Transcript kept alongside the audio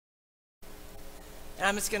And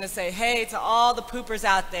I'm just going to say, hey, to all the poopers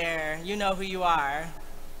out there, you know who you are.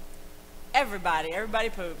 Everybody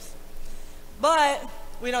poops. But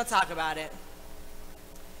we don't talk about it.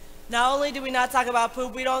 Not only do we not talk about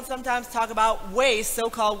poop, we don't sometimes talk about waste,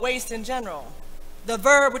 so-called waste in general. The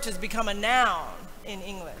verb which has become a noun in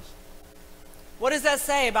English. What does that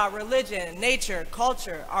say about religion, nature,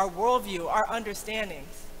 culture, our worldview, our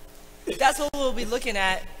understandings? That's what we'll be looking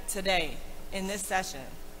at today in this session.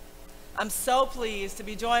 I'm so pleased to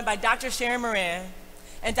be joined by Dr. Sharon Moran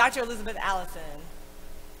and Dr. Elizabeth Allison.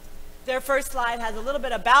 Their first slide has a little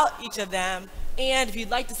bit about each of them, and if you'd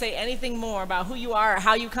like to say anything more about who you are or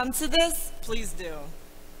how you come to this, please do.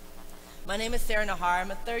 My name is Nahar.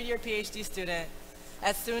 I'm a third-year PhD student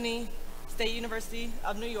at SUNY, State University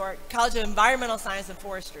of New York, College of Environmental Science and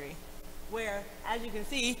Forestry, where, as you can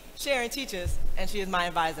see, Sharon teaches, and she is my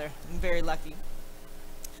advisor. I'm very lucky.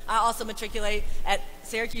 I also matriculate at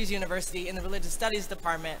Syracuse University in the Religious Studies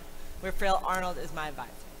Department, where Phil Arnold is my advisor.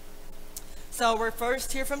 So we're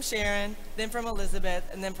first hear from Sharon, then from Elizabeth,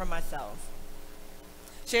 and then from myself.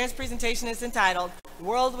 Sharon's presentation is entitled,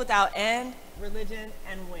 World Without End, Religion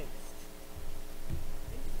and Waste.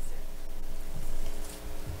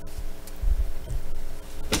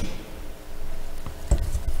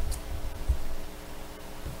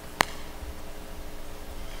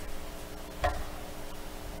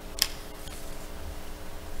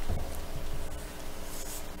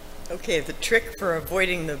 Okay, the trick for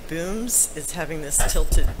avoiding the booms is having this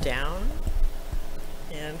tilted down,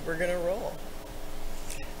 and we're gonna roll.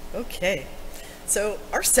 Okay, so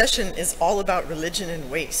our session is all about religion and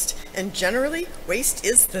waste, and generally, waste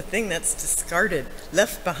is the thing that's discarded,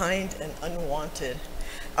 left behind, and unwanted.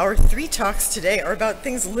 Our 3 talks today are about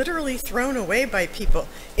things literally thrown away by people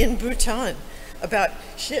in Bhutan, about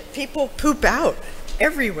shit people poop out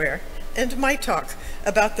everywhere, and my talk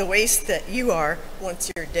about the waste that you are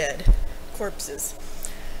once you're dead, corpses.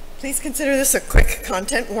 Please consider this a quick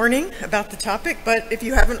content warning about the topic, but if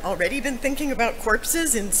you haven't already been thinking about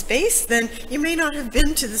corpses in space, then you may not have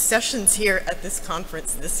been to the sessions here at this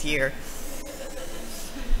conference this year.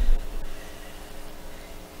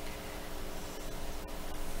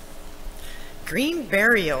 Green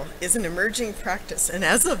burial is an emerging practice, and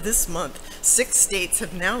as of this month, 6 states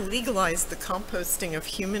have now legalized the composting of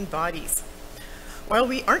human bodies. While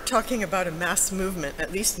we aren't talking about a mass movement,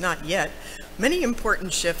 at least not yet, many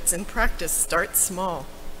important shifts in practice start small.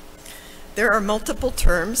 There are multiple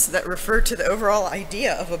terms that refer to the overall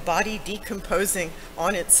idea of a body decomposing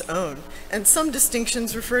on its own, and some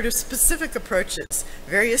distinctions refer to specific approaches,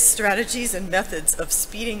 various strategies and methods of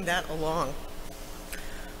speeding that along.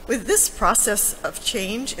 With this process of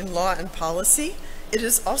change in law and policy, it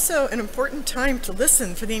is also an important time to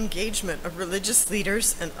listen for the engagement of religious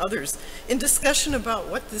leaders and others in discussion about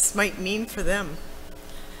what this might mean for them.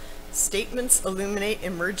 Statements illuminate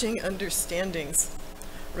emerging understandings.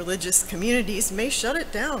 Religious communities may shut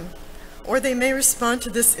it down, or they may respond to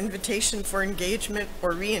this invitation for engagement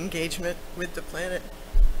or re-engagement with the planet,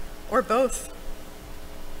 or both.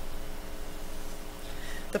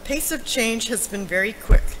 The pace of change has been very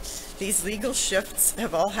quick. These legal shifts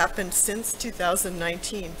have all happened since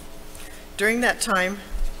 2019. During that time,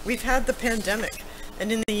 we've had the pandemic, and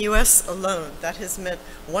in the US alone, that has meant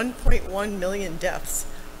 1.1 million deaths,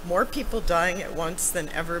 more people dying at once than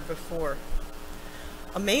ever before.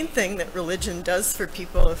 A main thing that religion does for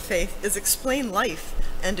people of faith is explain life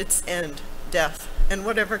and its end, death, and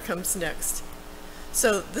whatever comes next.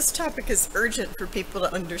 So this topic is urgent for people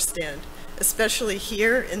to understand, especially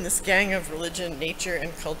here in this gang of religion, nature,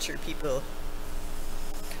 and culture people.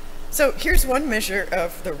 So here's one measure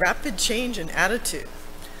of the rapid change in attitude.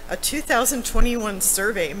 A 2021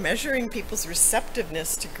 survey measuring people's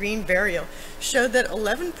receptiveness to green burial showed that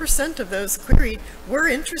 11% of those queried were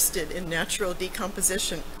interested in natural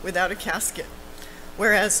decomposition without a casket,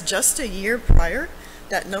 whereas just a year prior,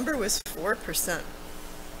 that number was 4%.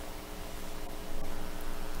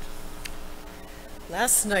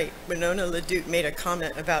 Last night, Winona LaDuke made a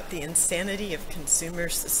comment about the insanity of consumer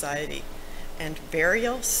society, and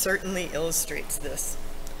burial certainly illustrates this.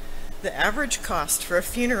 The average cost for a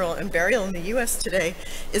funeral and burial in the US today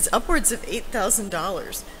is upwards of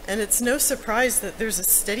 $8,000, and it's no surprise that there's a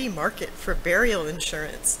steady market for burial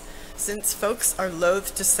insurance, since folks are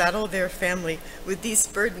loath to saddle their family with these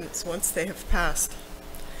burdens once they have passed.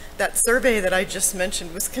 That survey that I just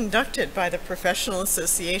mentioned was conducted by the Professional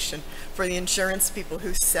Association for the insurance people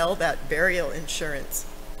who sell that burial insurance.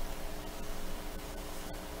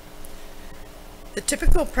 The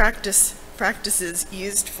typical practices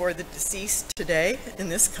used for the deceased today in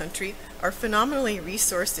this country are phenomenally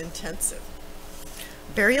resource intensive.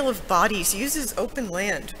 Burial of bodies uses open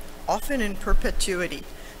land, often in perpetuity,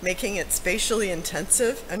 making it spatially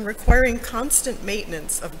intensive and requiring constant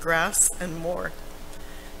maintenance of grass and moor.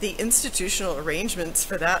 The institutional arrangements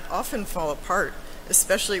for that often fall apart,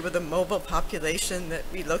 especially with a mobile population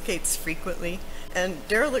that relocates frequently, and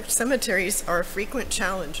derelict cemeteries are a frequent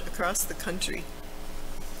challenge across the country.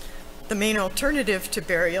 The main alternative to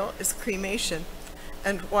burial is cremation,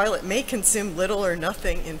 and while it may consume little or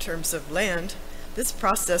nothing in terms of land, this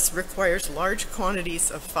process requires large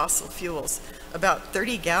quantities of fossil fuels, about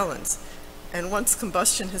 30 gallons, and once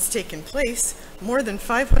combustion has taken place, more than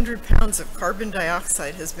 500 pounds of carbon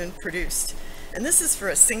dioxide has been produced, and this is for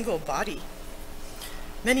a single body.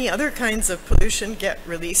 Many other kinds of pollution get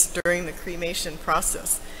released during the cremation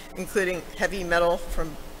process, including heavy metal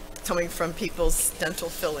coming from people's dental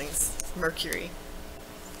fillings, mercury.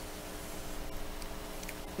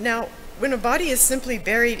 Now, when a body is simply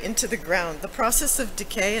buried into the ground, the process of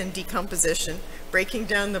decay and decomposition, breaking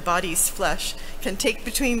down the body's flesh, can take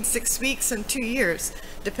between 6 weeks and 2 years,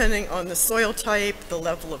 depending on the soil type, the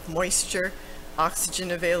level of moisture,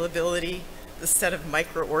 oxygen availability, the set of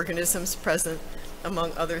microorganisms present,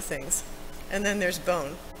 among other things. And then there's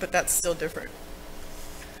bone, but that's still different.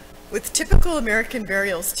 With typical American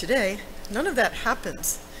burials today, none of that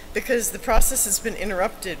happens, because the process has been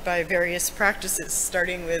interrupted by various practices,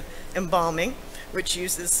 starting with embalming, which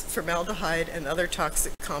uses formaldehyde and other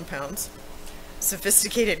toxic compounds,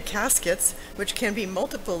 sophisticated caskets, which can be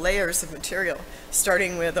multiple layers of material,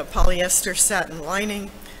 starting with a polyester satin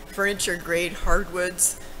lining, furniture-grade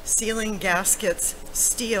hardwoods, ceiling gaskets,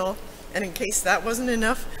 steel, and in case that wasn't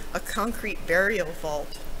enough, a concrete burial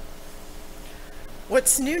vault.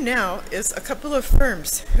 What's new now is a couple of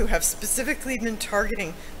firms who have specifically been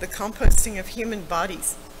targeting the composting of human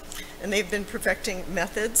bodies, and they've been perfecting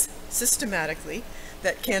methods systematically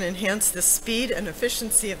that can enhance the speed and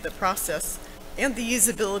efficiency of the process and the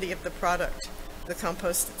usability of the product, the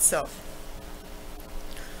compost itself.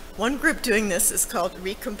 One group doing this is called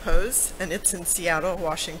Recompose, and it's in Seattle,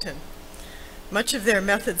 Washington. Much of their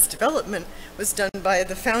methods development was done by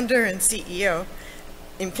the founder and CEO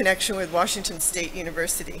in connection with Washington State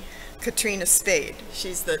University, Katrina Spade.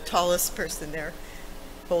 She's the tallest person there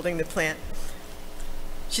holding the plant.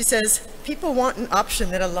 She says, people want an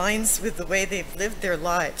option that aligns with the way they've lived their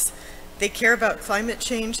lives. They care about climate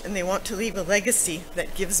change and they want to leave a legacy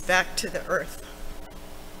that gives back to the earth.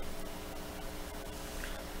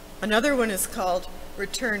 Another one is called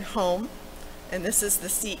Return Home, and this is the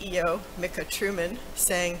CEO, Mika Truman,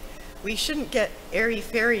 saying, we shouldn't get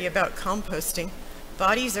airy-fairy about composting.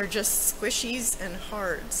 Bodies are just squishies and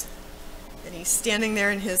hards. And he's standing there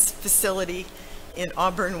in his facility in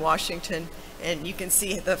Auburn, Washington, and you can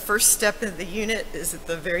see the first step in the unit is at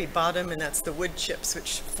the very bottom, and that's the wood chips,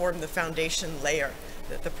 which form the foundation layer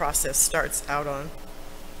that the process starts out on.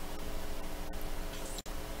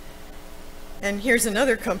 And here's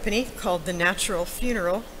another company called The Natural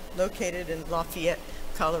Funeral, located in Lafayette,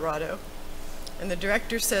 Colorado. And the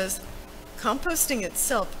director says, composting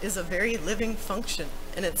itself is a very living function,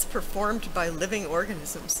 and it's performed by living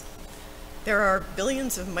organisms. There are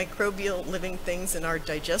billions of microbial living things in our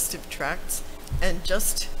digestive tracts and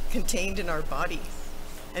just contained in our body.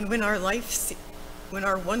 And when our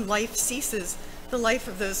one life ceases, the life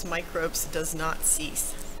of those microbes does not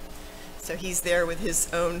cease. So he's there with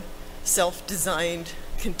his own self-designed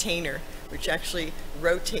container, which actually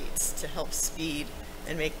rotates to help speed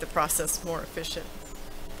and make the process more efficient.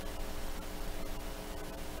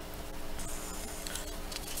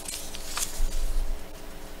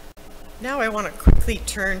 Now I want to quickly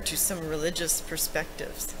turn to some religious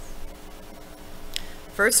perspectives.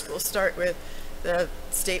 First, we'll start with the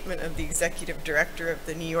statement of the executive director of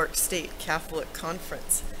the New York State Catholic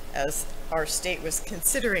Conference, as our state was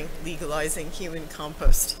considering legalizing human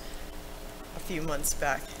compost a few months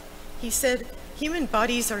back. He said, human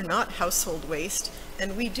bodies are not household waste,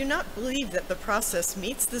 and we do not believe that the process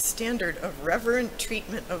meets the standard of reverent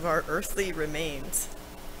treatment of our earthly remains.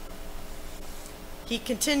 He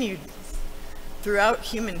continued, throughout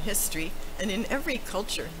human history, and in every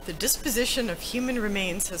culture, the disposition of human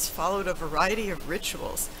remains has followed a variety of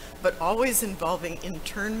rituals, but always involving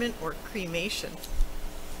internment or cremation.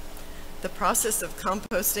 The process of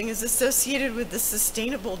composting is associated with the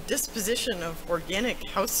sustainable disposition of organic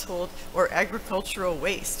household or agricultural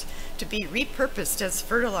waste to be repurposed as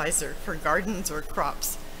fertilizer for gardens or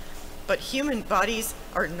crops. But human bodies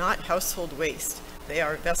are not household waste. They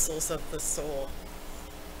are vessels of the soul.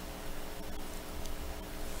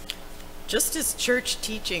 Just as church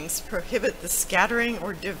teachings prohibit the scattering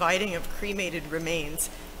or dividing of cremated remains,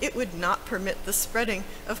 it would not permit the spreading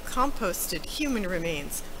of composted human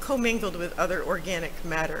remains commingled with other organic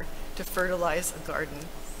matter to fertilize a garden.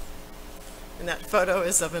 And that photo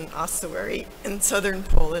is of an ossuary in southern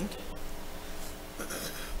Poland.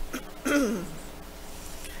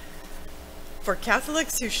 For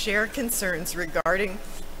Catholics who share concerns regarding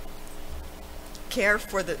care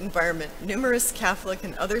for the environment, numerous Catholic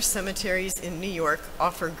and other cemeteries in New York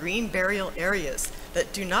offer green burial areas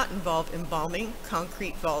that do not involve embalming,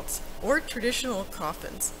 concrete vaults, or traditional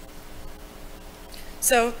coffins.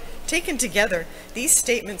 So, taken together, these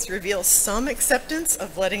statements reveal some acceptance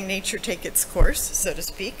of letting nature take its course, so to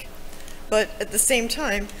speak, but at the same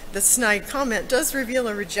time, the snide comment does reveal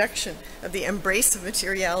a rejection of the embrace of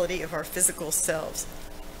materiality of our physical selves.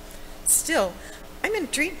 Still, I'm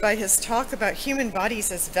intrigued by his talk about human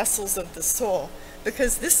bodies as vessels of the soul,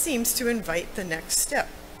 because this seems to invite the next step.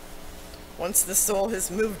 Once the soul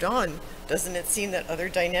has moved on, doesn't it seem that other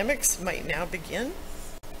dynamics might now begin?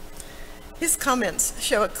 His comments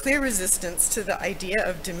show a clear resistance to the idea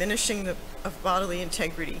of diminishing of bodily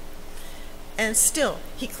integrity. And still,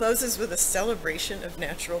 he closes with a celebration of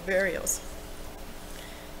natural burials.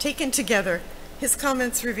 Taken together, his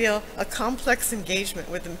comments reveal a complex engagement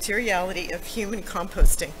with the materiality of human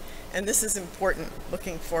composting, and this is important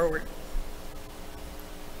looking forward.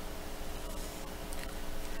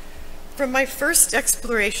 From my first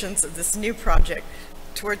explorations of this new project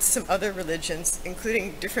towards some other religions,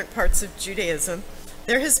 including different parts of Judaism,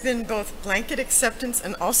 there has been both blanket acceptance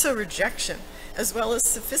and also rejection, as well as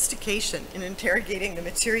sophistication in interrogating the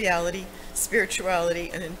materiality, spirituality,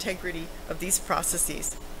 and integrity of these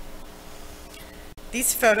processes.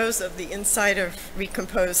 These photos of the inside of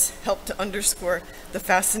Recompose help to underscore the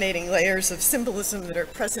fascinating layers of symbolism that are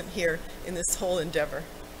present here in this whole endeavor.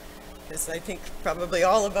 Because I think probably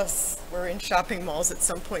all of us were in shopping malls at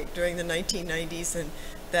some point during the 1990s, and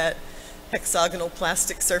that hexagonal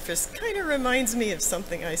plastic surface kind of reminds me of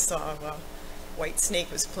something I saw while White Snake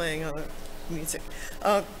was playing on the music.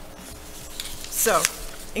 So,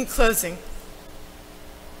 in closing,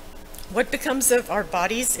 what becomes of our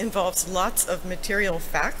bodies involves lots of material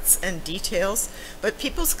facts and details, but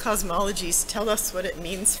people's cosmologies tell us what it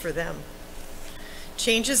means for them.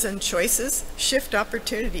 Changes and choices shift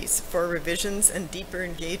opportunities for revisions and deeper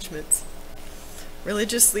engagements.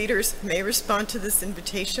 Religious leaders may respond to this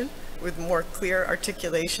invitation with more clear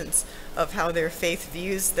articulations of how their faith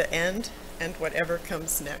views the end and whatever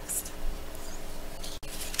comes next.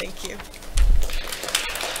 Thank you.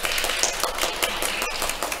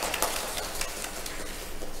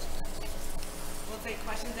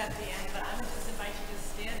 Questions at the end, but I'm going to just invite you to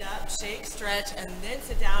stand up, shake, stretch, and then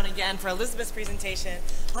sit down again for Elizabeth's presentation.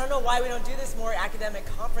 I don't know why we don't do this more at academic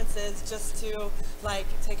conferences, just to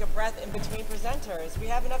take a breath in between presenters. We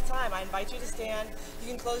have enough time. I invite you to stand. You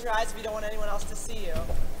can close your eyes if you don't want anyone else to see you.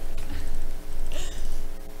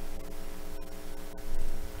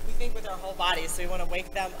 We think with our whole bodies, so we want to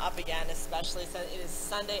wake them up again, especially since it is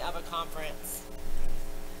Sunday of a conference.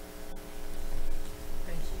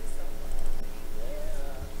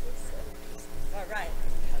 All right.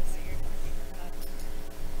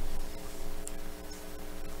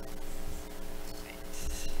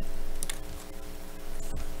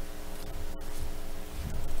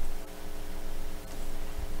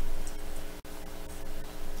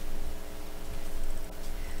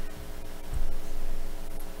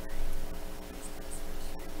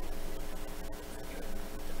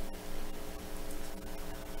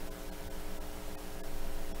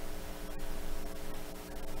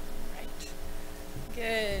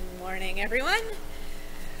 Good morning, everyone.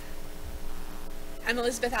 I'm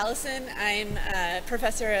Elizabeth Allison. I'm a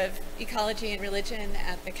professor of ecology and religion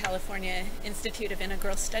at the California Institute of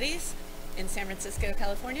Integral Studies in San Francisco,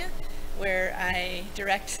 California, where I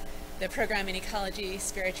direct the program in ecology,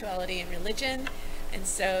 spirituality, and religion. And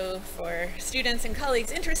so for students and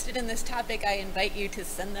colleagues interested in this topic, I invite you to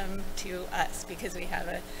send them to us, because we have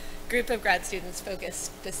a group of grad students focused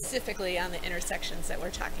specifically on the intersections that we're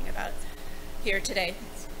talking about here today.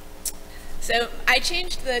 So I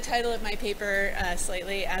changed the title of my paper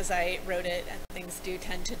slightly as I wrote it, and things do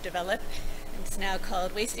tend to develop. It's now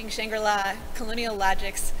called Wasting Shangri-La, Colonial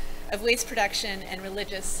Logics of Waste Production and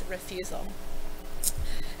Religious Refusal.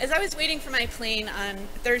 As I was waiting for my plane on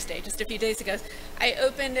Thursday, just a few days ago, I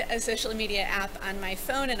opened a social media app on my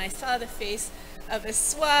phone and I saw the face of a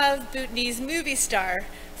suave Bhutanese movie star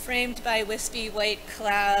framed by wispy white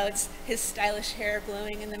clouds, his stylish hair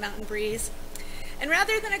blowing in the mountain breeze. And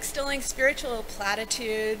rather than extolling spiritual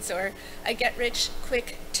platitudes or a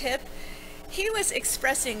get-rich-quick tip, he was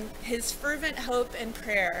expressing his fervent hope and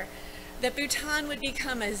prayer that Bhutan would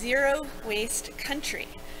become a zero-waste country.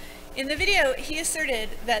 In the video, he asserted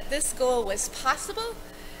that this goal was possible,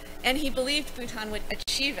 and he believed Bhutan would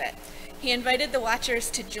achieve it. He invited the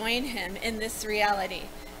watchers to join him in this reality.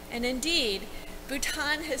 And indeed,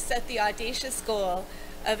 Bhutan has set the audacious goal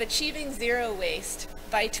of achieving zero waste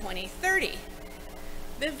by 2030.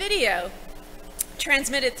 The video,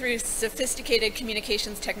 transmitted through sophisticated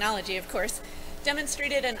communications technology, of course,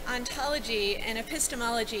 demonstrated an ontology and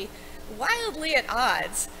epistemology wildly at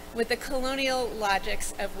odds with the colonial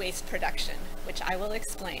logics of waste production, which I will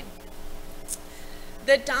explain.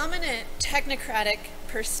 The dominant technocratic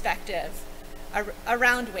perspective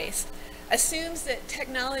around waste assumes that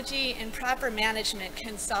technology and proper management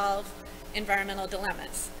can solve environmental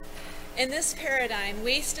dilemmas. In this paradigm,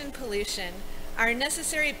 waste and pollution are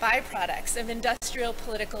necessary byproducts of industrial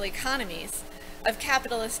political economies of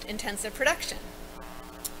capitalist-intensive production.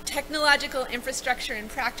 Technological infrastructure and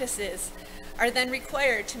practices are then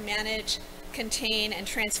required to manage, contain, and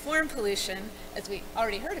transform pollution, as we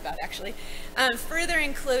already heard about actually, further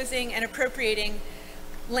enclosing and appropriating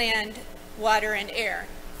land, water, and air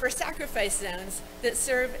for sacrifice zones that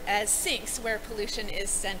serve as sinks where pollution is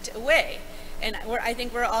sent away. And I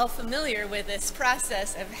think we're all familiar with this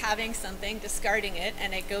process of having something, discarding it,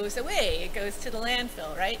 and it goes away. It goes to the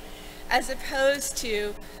landfill, right? As opposed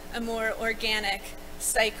to a more organic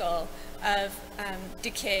cycle of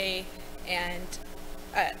decay and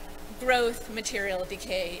growth, material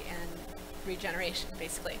decay, and regeneration,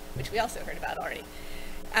 basically, which we also heard about already.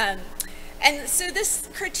 And so this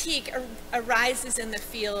critique arises in the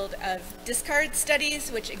field of discard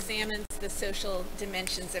studies, which examines the social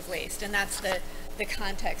dimensions of waste, and that's the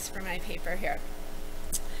context for my paper here.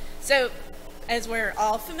 So, as we're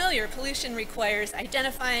all familiar, pollution requires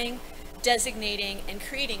identifying, designating, and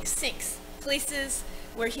creating sinks, places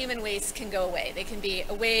where human waste can go away. They can be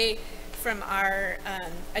away from our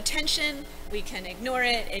attention, we can ignore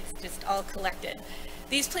it, it's just all collected.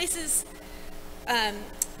 These places,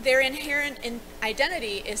 their inherent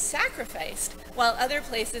identity is sacrificed, while other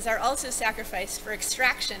places are also sacrificed for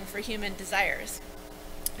extraction for human desires.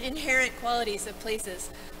 Inherent qualities of places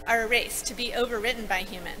are erased to be overwritten by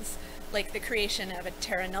humans, like the creation of a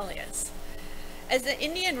terra nullius. As the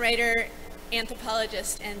Indian writer,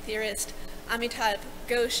 anthropologist, and theorist Amitabh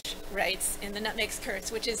Ghosh writes in The Nutmeg's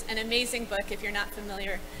Curse, which is an amazing book. If you're not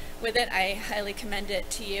familiar with it, I highly commend it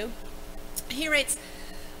to you. He writes,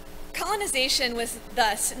 colonization was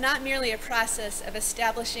thus not merely a process of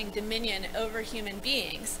establishing dominion over human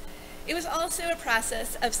beings, it was also a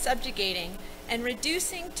process of subjugating and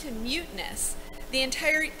reducing to muteness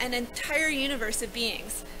an entire universe of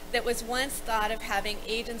beings that was once thought of having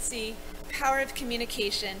agency, power of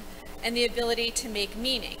communication, and the ability to make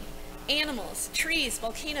meaning. Animals, trees,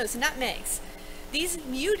 volcanoes, nutmegs. These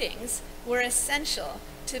mutings were essential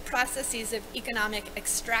to processes of economic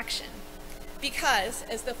extraction. Because,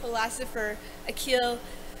 as the philosopher Akhil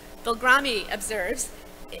Bilgrami observes,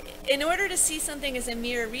 in order to see something as a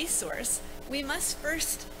mere resource, we must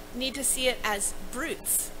first need to see it as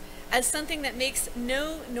brutes, as something that makes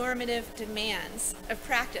no normative demands of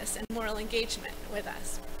practice and moral engagement with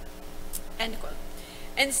us. End quote.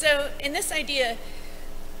 And so, in this idea,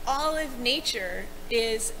 all of nature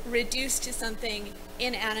is reduced to something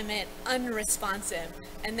inanimate, unresponsive,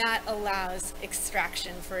 and that allows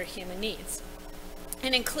extraction for human needs.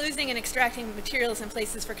 In enclosing and extracting materials and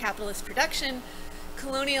places for capitalist production,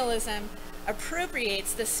 colonialism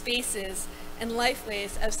appropriates the spaces and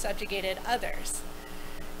lifeways of subjugated others.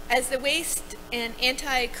 As the waste and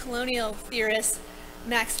anti-colonial theorist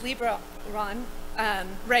Max Libron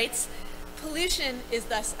writes, pollution is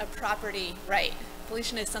thus a property right.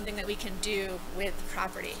 Pollution is something that we can do with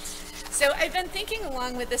property. So I've been thinking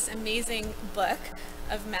along with this amazing book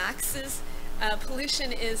of Max's,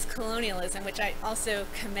 Pollution is Colonialism, which I also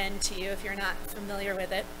commend to you if you're not familiar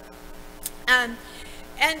with it. And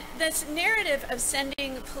this narrative of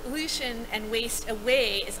sending pollution and waste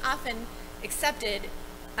away is often accepted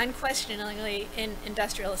unquestioningly in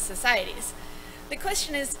industrialist societies. The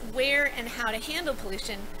question is where and how to handle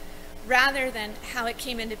pollution rather than how it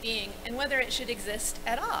came into being and whether it should exist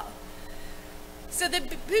at all. So the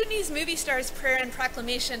Bhutanese movie star's prayer and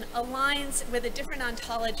proclamation aligns with a different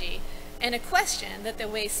ontology and a question that the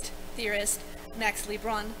waste theorist Max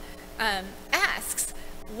Libron asks: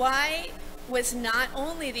 why was not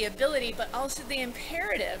only the ability but also the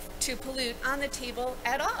imperative to pollute on the table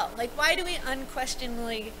at all? Like, why do we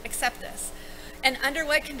unquestioningly accept this? And under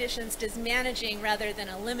what conditions does managing rather than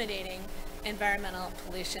eliminating environmental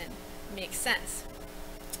pollution make sense?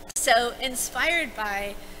 So, inspired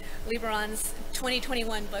by Libron's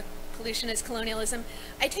 2021 book, Pollution is Colonialism,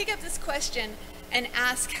 I take up this question and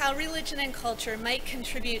ask how religion and culture might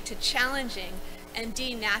contribute to challenging and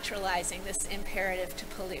denaturalizing this imperative to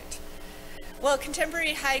pollute. Well,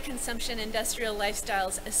 contemporary high-consumption industrial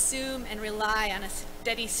lifestyles assume and rely on a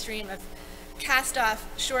steady stream of cast-off,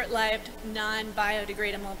 short-lived,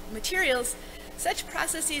 non-biodegradable materials. Such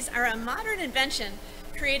processes are a modern invention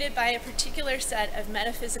created by a particular set of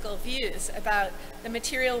metaphysical views about the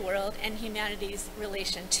material world and humanity's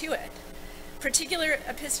relation to it. Particular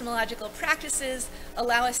epistemological practices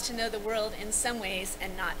allow us to know the world in some ways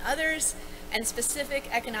and not others, and specific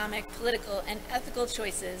economic, political, and ethical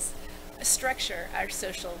choices structure our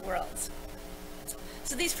social worlds.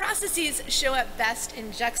 So these processes show up best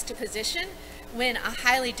in juxtaposition when a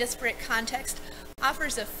highly disparate context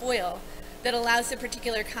offers a foil that allows the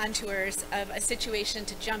particular contours of a situation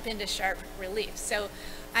to jump into sharp relief. So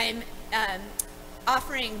I'm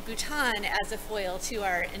offering Bhutan as a foil to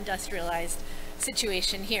our industrialized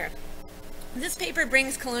situation here. This paper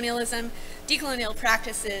brings colonialism, decolonial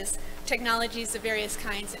practices, technologies of various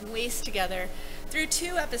kinds, and waste together through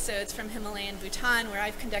 2 episodes from Himalayan Bhutan, where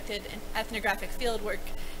I've conducted an ethnographic fieldwork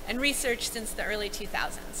and research since the early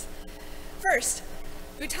 2000s. First,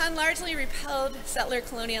 Bhutan largely repelled settler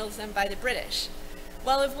colonialism by the British.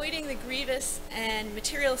 While avoiding the grievous and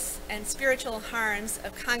material and spiritual harms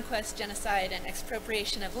of conquest, genocide, and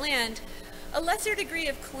expropriation of land, a lesser degree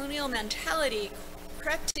of colonial mentality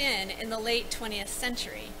crept in the late 20th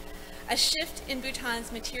century. A shift in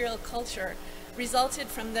Bhutan's material culture resulted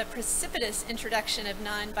from the precipitous introduction of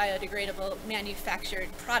non-biodegradable manufactured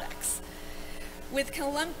products. With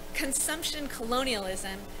consumption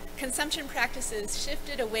colonialism, consumption practices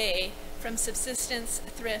shifted away from subsistence,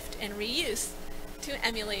 thrift, and reuse to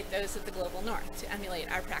emulate those of the global north, to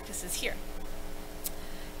emulate our practices here.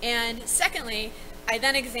 And secondly, I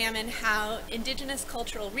then examined how indigenous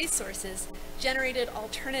cultural resources generated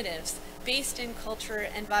alternatives based in culture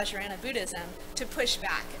and Vajrayana Buddhism to push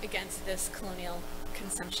back against this colonial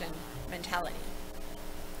consumption mentality.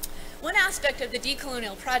 One aspect of the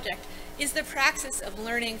decolonial project is the praxis of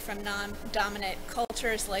learning from non-dominant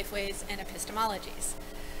cultures, lifeways, and epistemologies.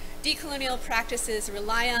 Decolonial practices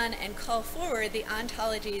rely on and call forward the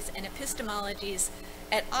ontologies and epistemologies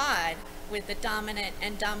at odds with the dominant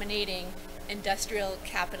and dominating industrial,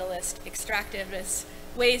 capitalist, extractivist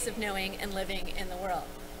ways of knowing and living in the world.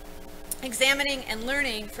 Examining and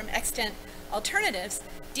learning from extant alternatives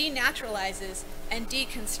denaturalizes and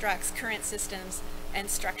deconstructs current systems and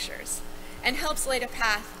structures, and helps light a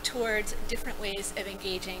path towards different ways of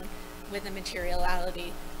engaging with the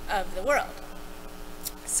materiality of the world.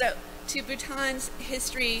 So, to Bhutan's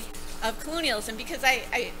history of colonialism, because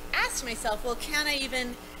I asked myself, well, can I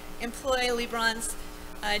even employ Libron's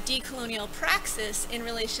decolonial praxis in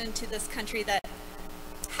relation to this country that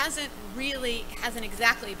hasn't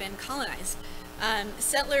exactly been colonized?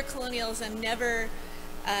 Settler colonialism never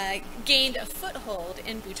gained a foothold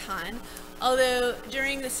in Bhutan, although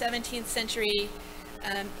during the 17th century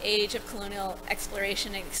age of colonial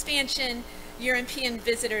exploration and expansion, European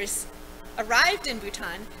visitors arrived in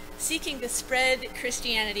Bhutan seeking to spread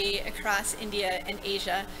Christianity across India and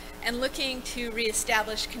Asia and looking to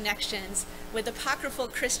reestablish connections with apocryphal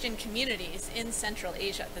Christian communities in Central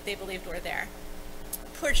Asia that they believed were there.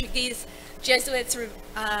 Portuguese Jesuits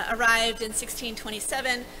arrived in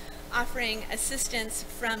 1627, offering assistance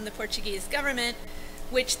from the Portuguese government,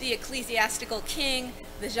 which the ecclesiastical king,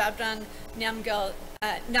 the Jabdang Namgyal,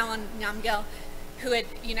 Nawan Namgyal, who had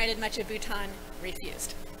united much of Bhutan,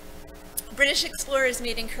 refused. British explorers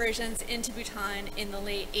made incursions into Bhutan in the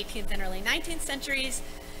late 18th and early 19th centuries,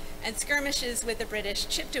 and skirmishes with the British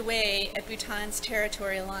chipped away at Bhutan's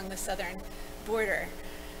territory along the southern border.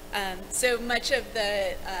 So much of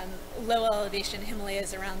the low elevation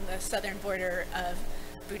Himalayas around the southern border of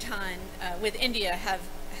Bhutan with India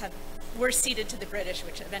were ceded to the British,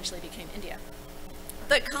 which eventually became India.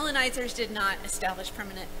 But colonizers did not establish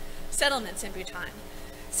permanent settlements in Bhutan.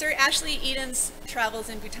 Sir Ashley Eden's travels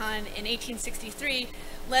in Bhutan in 1863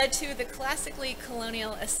 led to the classically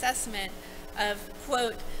colonial assessment of,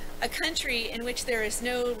 quote, a country in which there is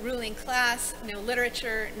no ruling class, no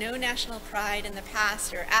literature, no national pride in the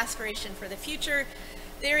past or aspiration for the future.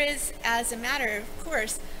 There is, as a matter of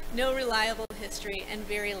course, no reliable history and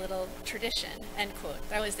very little tradition, end quote.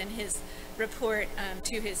 That was in his report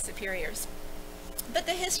to his superiors. But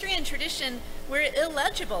the history and tradition were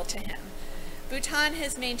illegible to him. Bhutan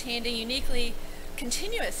has maintained a uniquely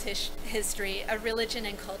continuous history of religion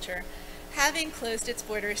and culture, having closed its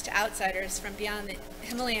borders to outsiders from beyond the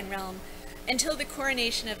Himalayan realm until the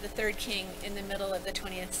coronation of the third king in the middle of the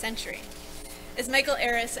 20th century. As Michael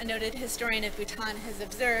Aris, a noted historian of Bhutan, has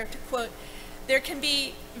observed, quote, "There can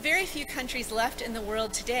be very few countries left in the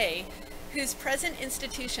world today whose present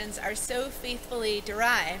institutions are so faithfully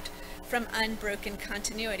derived from unbroken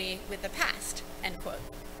continuity with the past," end quote.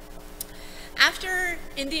 After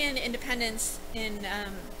Indian independence in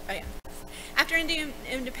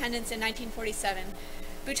 1947,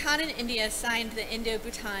 Bhutan and India signed the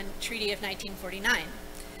Indo-Bhutan Treaty of 1949.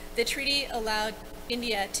 The treaty allowed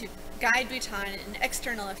India to guide Bhutan in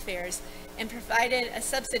external affairs and provided a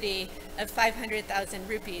subsidy of 500,000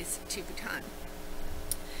 rupees to Bhutan.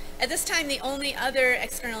 At this time, the only other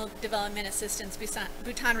external development assistance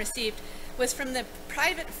Bhutan received was from the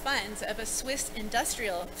private funds of a Swiss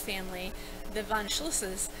industrial family, the von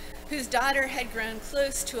Schulzes, whose daughter had grown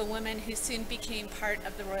close to a woman who soon became part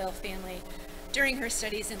of the royal family during her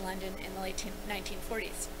studies in London in the late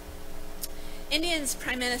 1940s. India's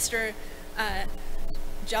Prime Minister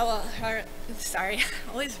Jawaharlal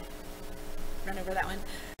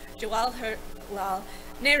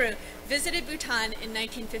Nehru visited Bhutan in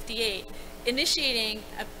 1958, initiating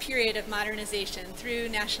a period of modernization through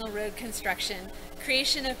national road construction,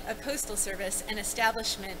 creation of a postal service, and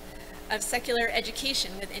establishment of secular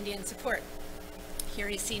education with Indian support. Here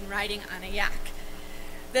he's seen riding on a yak.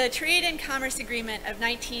 The Trade and Commerce Agreement of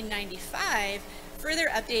 1995 further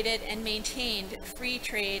updated and maintained free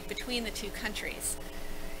trade between the two countries.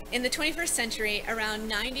 In the 21st century, around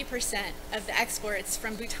 90% of the exports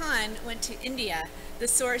from Bhutan went to India, the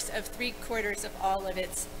source of 3/4 of all of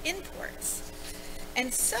its imports.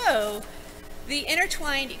 And so, the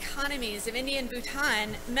intertwined economies of India and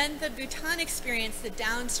Bhutan meant that Bhutan experienced the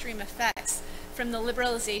downstream effects from the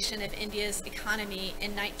liberalization of India's economy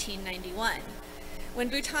in 1991, when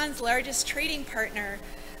Bhutan's largest trading partner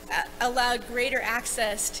allowed greater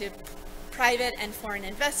access to private and foreign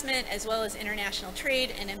investment, as well as international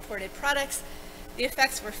trade and imported products. The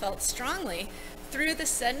effects were felt strongly through the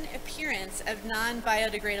sudden appearance of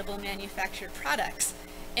non-biodegradable manufactured products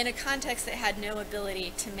in a context that had no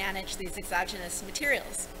ability to manage these exogenous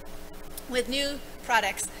materials. With new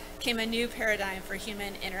products came a new paradigm for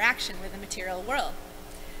human interaction with the material world.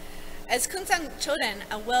 As Kunsang Choden,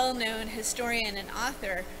 a well-known historian and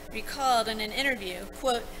author, recalled in an interview,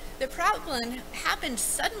 quote, "The problem happened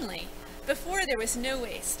suddenly. Before, there was no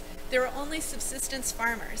waste. There were only subsistence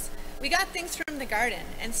farmers. We got things from the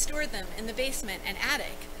garden and stored them in the basement and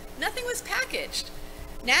attic. Nothing was packaged.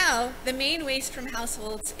 Now, the main waste from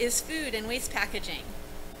households is food and waste packaging."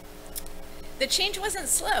 The change wasn't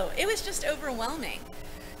slow, it was just overwhelming.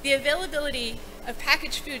 The availability of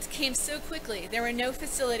packaged foods came so quickly. There were no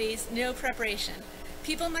facilities, no preparation.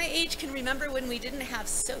 People my age can remember when we didn't have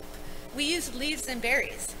soap. We used leaves and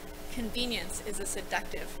berries. Convenience is a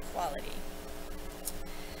seductive quality.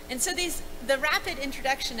 And so the rapid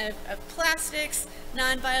introduction of plastics,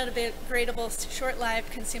 non-biodegradable,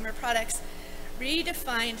 short-lived consumer products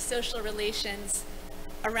redefined social relations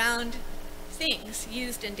around things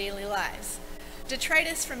used in daily lives.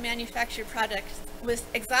 Detritus from manufactured products was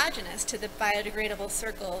exogenous to the biodegradable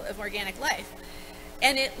circle of organic life,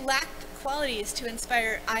 and it lacked qualities to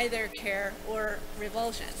inspire either care or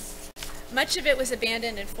revulsion. Much of it was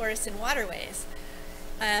abandoned in forests and waterways.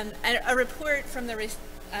 A report from the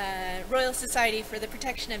Royal Society for the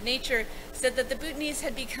Protection of Nature said that the Bhutanese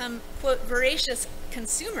had become, quote, voracious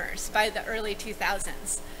consumers by the early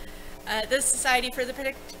 2000s. The Society for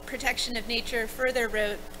the Protection of Nature further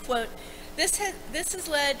wrote, quote, This has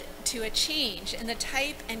led to a change in the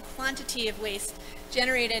type and quantity of waste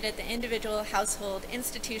generated at the individual, household,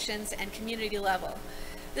 institutions, and community level.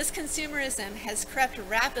 This consumerism has crept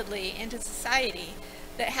rapidly into society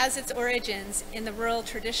that has its origins in the rural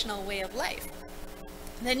traditional way of life.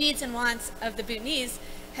 The needs and wants of the Bhutanese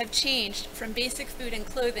have changed from basic food and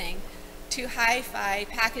clothing to hi-fi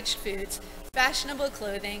packaged foods, fashionable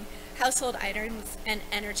clothing, household items, and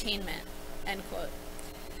entertainment, end quote.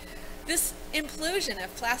 This implosion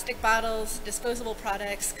of plastic bottles, disposable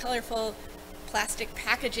products, colorful plastic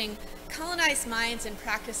packaging colonized minds and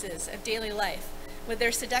practices of daily life with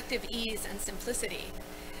their seductive ease and simplicity.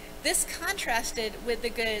 This contrasted with the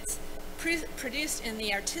goods produced in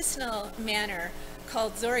the artisanal manner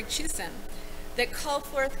called zorig chusum that call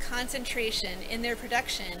forth concentration in their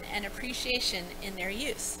production and appreciation in their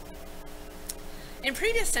use. In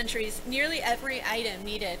previous centuries, nearly every item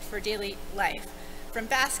needed for daily life, from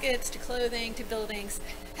baskets to clothing to buildings,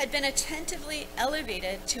 had been attentively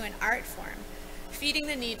elevated to an art form, feeding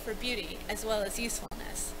the need for beauty as well as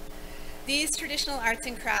usefulness. These traditional arts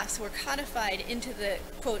and crafts were codified into the,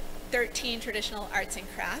 quote, 13 traditional arts and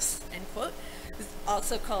crafts, end quote,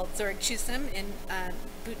 also called zorig chusum in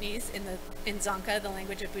Bhutanese, in Dzongkha, the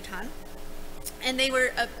language of Bhutan. And they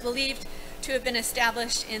were believed to have been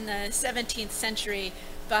established in the 17th century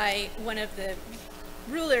by one of the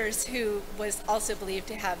rulers who was also believed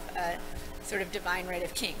to have a sort of divine right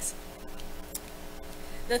of kings.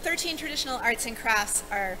 The 13 traditional arts and crafts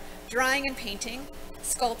are drawing and painting,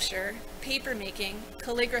 sculpture, paper making,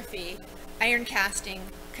 calligraphy, iron casting,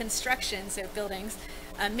 construction, so buildings,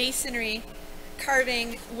 masonry,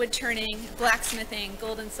 carving, wood turning, blacksmithing,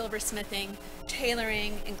 gold and silver smithing,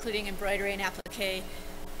 tailoring, including embroidery and applique,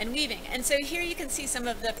 and weaving. And so here you can see some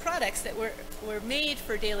of the products that were made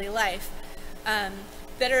for daily life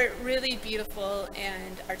that are really beautiful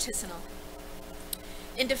and artisanal.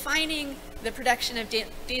 In defining the production of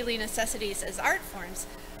daily necessities as art forms,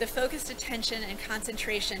 the focused attention and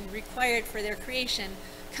concentration required for their creation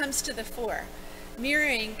comes to the fore,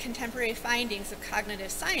 mirroring contemporary findings of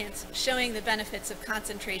cognitive science, showing the benefits of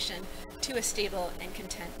concentration to a stable and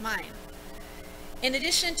content mind. In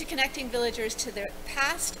addition to connecting villagers to their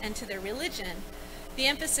past and to their religion, the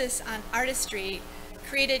emphasis on artistry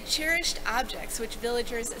created cherished objects which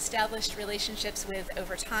villagers established relationships with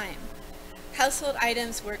over time. Household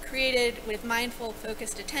items were created with mindful,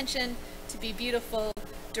 focused attention to be beautiful,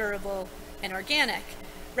 durable, and organic,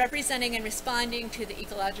 representing and responding to the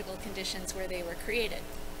ecological conditions where they were created.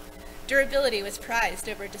 Durability was prized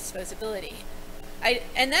over disposability.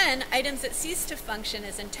 And then items that ceased to function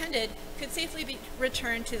as intended could safely be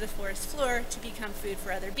returned to the forest floor to become food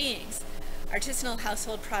for other beings. Artisanal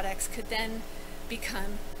household products could then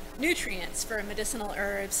become nutrients for medicinal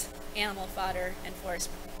herbs, animal fodder, and forest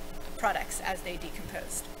products as they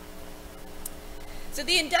decomposed. So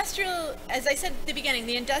the industrial, as I said at the beginning,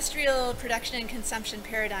 the industrial production and consumption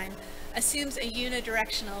paradigm assumes a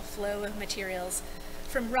unidirectional flow of materials,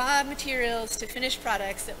 from raw materials to finished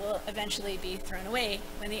products that will eventually be thrown away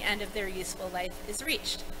when the end of their useful life is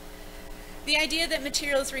reached. The idea that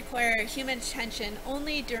materials require human attention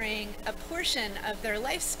only during a portion of their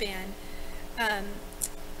lifespan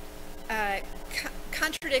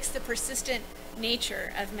contradicts the persistent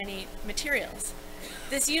nature of many materials.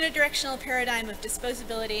 This unidirectional paradigm of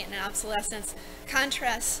disposability and obsolescence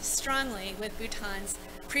contrasts strongly with Bhutan's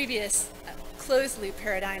previous closed-loop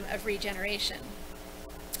paradigm of regeneration.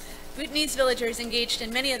 Bhutanese villagers engaged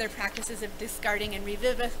in many other practices of discarding and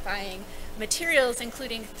revivifying materials,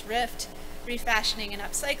 including thrift, refashioning and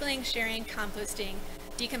upcycling, sharing, composting,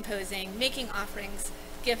 decomposing, making offerings,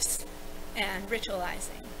 gifts, and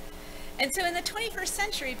ritualizing. And so in the 21st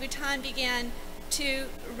century, Bhutan began to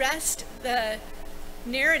wrest the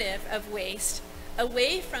narrative of waste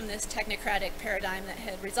away from this technocratic paradigm that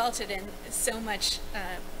had resulted in so much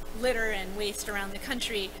litter and waste around the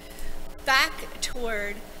country, back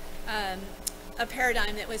toward a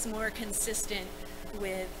paradigm that was more consistent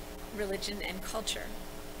with religion and culture.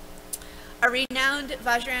 A renowned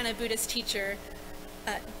Vajrayana Buddhist teacher,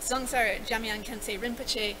 Dzongtsar Jamyang Khyentse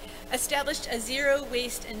Rinpoche, established a zero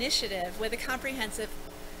waste initiative with a comprehensive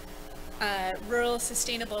rural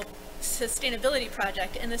sustainability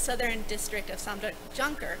project in the southern district of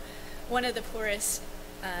Samdok-Jangkar, one of the poorest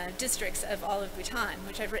districts of all of Bhutan,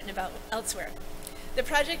 which I've written about elsewhere. The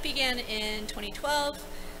project began in 2012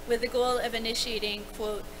 with the goal of initiating,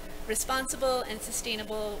 quote, responsible and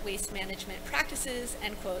sustainable waste management practices,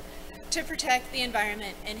 end quote, to protect the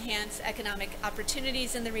environment, enhance economic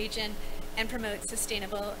opportunities in the region, and promote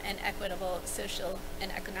sustainable and equitable social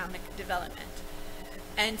and economic development.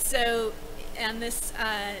 And so, on this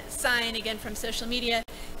sign, again from social media,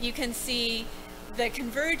 you can see the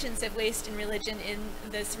convergence of waste and religion in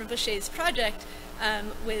this Rinpoche's project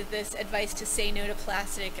with this advice to say no to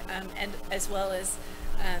plastic and as well as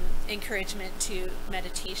encouragement to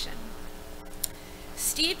meditation.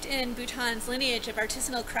 Steeped in Bhutan's lineage of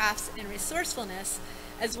artisanal crafts and resourcefulness,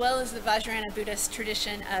 as well as the Vajrayana Buddhist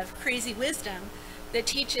tradition of crazy wisdom that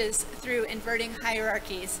teaches through inverting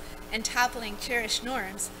hierarchies and toppling cherished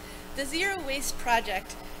norms, the Zero Waste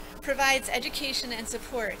Project provides education and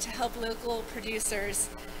support to help local producers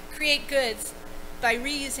create goods by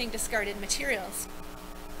reusing discarded materials.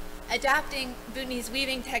 Adapting Bhutanese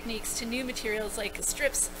weaving techniques to new materials like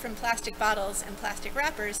strips from plastic bottles and plastic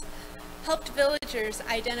wrappers helped villagers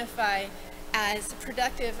identify as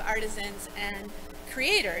productive artisans and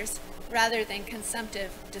creators rather than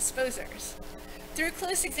consumptive disposers. Through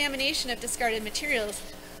close examination of discarded materials,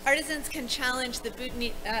 artisans can challenge the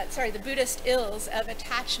Buddhist ills of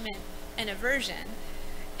attachment and aversion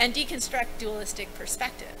and deconstruct dualistic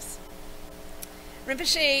perspectives.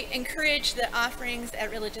 Rinpoche encouraged that offerings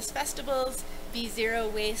at religious festivals be zero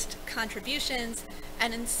waste contributions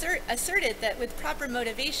and asserted that with proper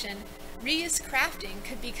motivation, reuse crafting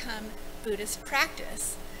could become Buddhist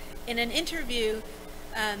practice. In an interview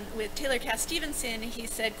with Taylor Cass Stevenson, he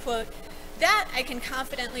said, quote, "That I can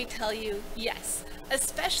confidently tell you, yes.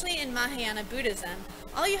 Especially in Mahayana Buddhism,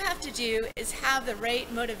 all you have to do is have the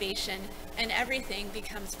right motivation and everything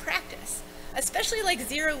becomes practice. Especially like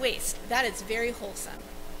zero waste, that is very wholesome,"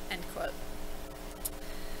 end quote.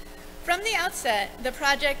 From the outset, the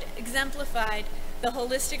project exemplified the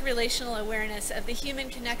holistic relational awareness of the human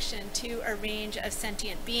connection to a range of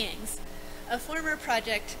sentient beings. A former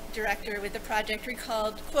project director with the project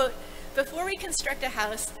recalled, quote, "Before we construct a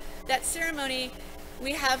house, that ceremony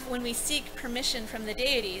we have when we seek permission from the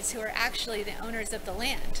deities who are actually the owners of the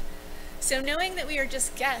land. So knowing that we are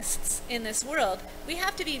just guests in this world, we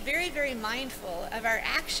have to be very, very mindful of our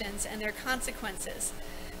actions and their consequences.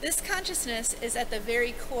 This consciousness is at the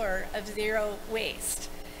very core of zero waste.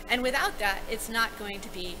 And without that, it's not going to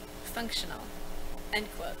be functional," end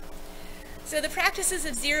quote. So the practices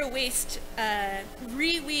of zero waste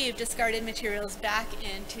reweave discarded materials back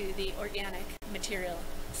into the organic material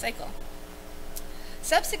cycle.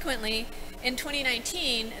 Subsequently, in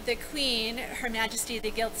 2019, the Queen, Her Majesty the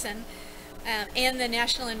Giltson, and the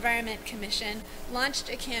National Environment Commission launched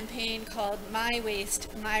a campaign called My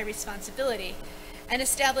Waste, My Responsibility, and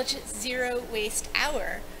established Zero Waste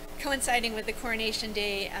Hour, coinciding with the coronation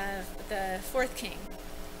day of the fourth king.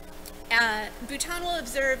 Bhutan will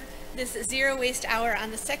observe this Zero Waste Hour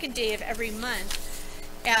on the second day of every month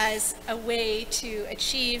as a way to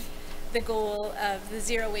achieve the goal of the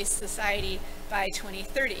Zero Waste Society by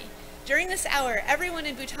 2030. During this hour, everyone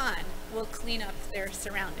in Bhutan will clean up their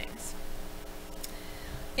surroundings.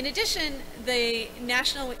 In addition, the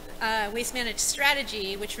National Waste Management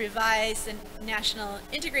Strategy, which revised the National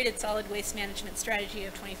Integrated Solid Waste Management Strategy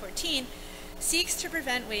of 2014, seeks to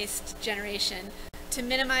prevent waste generation, to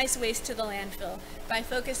minimize waste to the landfill by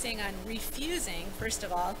focusing on refusing, first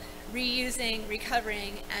of all, reusing,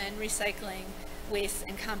 recovering, and recycling waste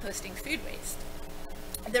and composting food waste.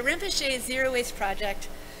 The Rinpoche Zero Waste Project,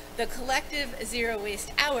 the Collective Zero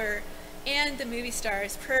Waste Hour, and the movie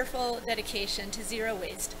star's prayerful dedication to zero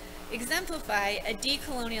waste exemplify a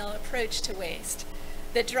decolonial approach to waste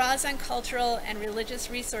that draws on cultural and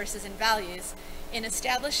religious resources and values in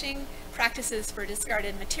establishing practices for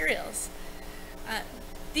discarded materials.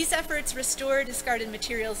 These efforts restore discarded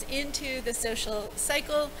materials into the social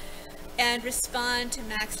cycle and respond to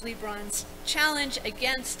Max Liebron's challenge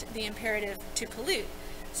against the imperative to pollute,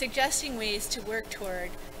 suggesting ways to work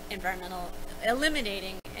toward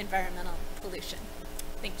eliminating environmental pollution.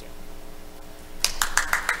 Thank you.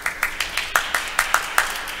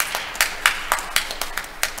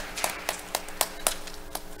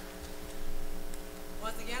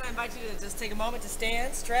 Once again, I invite you to just take a moment to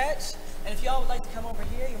stand, stretch, and if y'all would like to come over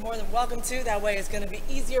here, you're more than welcome to. That way it's going to be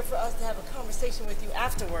easier for us to have a conversation with you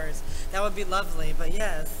afterwards. That would be lovely. But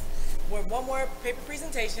yes, we're one more paper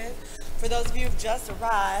presentation. For those of you who've just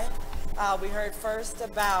arrived, we heard first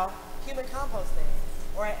about human composting,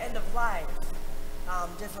 or at end of life,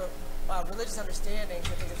 different religious understandings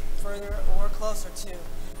that take us further or closer to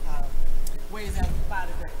ways that we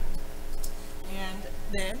biodegrade. And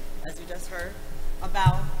then, as you just heard,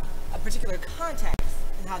 about a particular context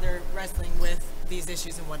and how they're wrestling with these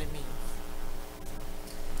issues and what it means.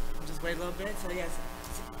 We'll just wait a little bit. So yes,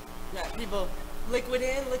 let people liquid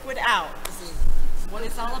in, liquid out. This is what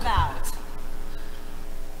it's all about.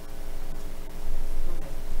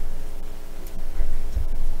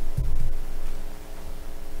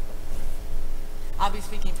 I'll be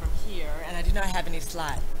speaking from here, and I do not have any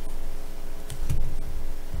slide.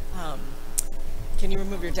 Can you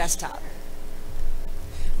remove your desktop?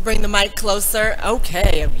 Bring the mic closer.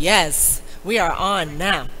 Okay, yes, we are on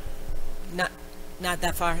now. Not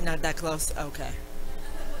that far, not that close. Okay.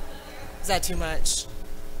 Is that too much?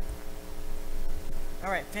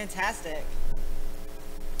 All right, fantastic.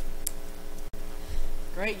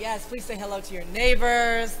 Great, yes, please say hello to your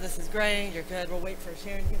neighbors. This is great, you're good. We'll wait for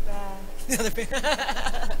Sharon to get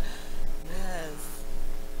back. Yes,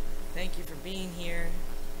 thank you for being here.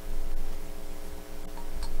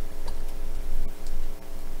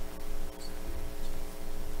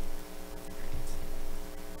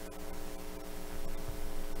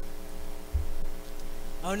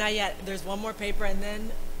 Oh, not yet. There's one more paper, and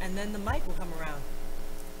then the mic will come around.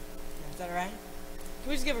 Is that all right? Can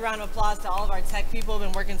we just give a round of applause to all of our tech people who've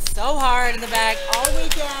been working so hard in the back all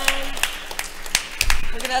weekend,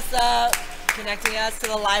 hooking us up, connecting us to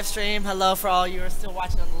the live stream. Hello for all you who are still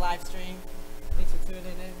watching on the live stream. Thanks for tuning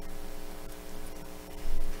in.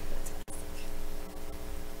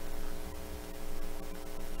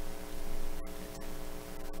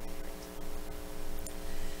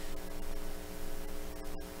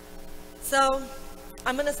 So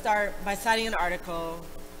I'm going to start by citing an article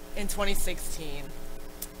in 2016.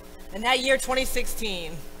 And that year,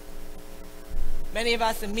 2016, many of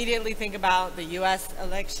us immediately think about the US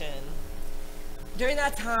election. During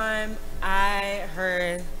that time, I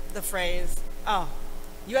heard the phrase, oh,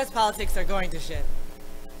 US politics are going to shit.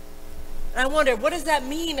 And I wondered, what does that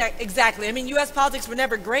mean exactly? I mean, US politics were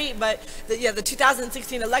never great, but the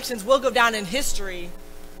 2016 elections will go down in history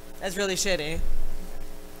as really shitty.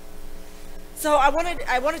 So I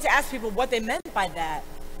wanted to ask people what they meant by that.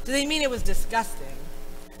 Do they mean it was disgusting?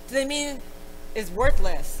 Do they mean it's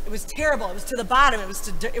worthless? It was terrible. It was to the bottom.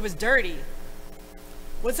 It was dirty.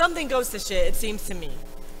 When something goes to shit, it seems to me,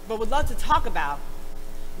 but would love to talk about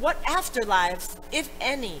what afterlives, if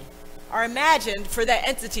any, are imagined for that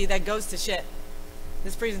entity that goes to shit.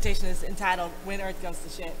 This presentation is entitled When Earth Goes to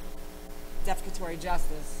Shit, Defecatory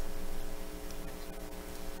Justice.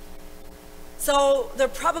 So they're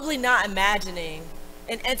probably not imagining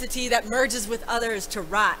an entity that merges with others to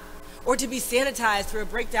rot, or to be sanitized through a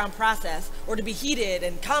breakdown process, or to be heated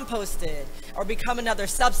and composted, or become another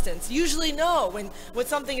substance. Usually no, when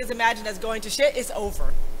something is imagined as going to shit, it's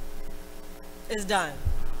over. It's done.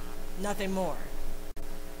 Nothing more.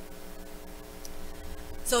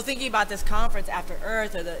 So thinking about this conference after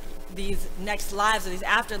Earth, or these next lives, or these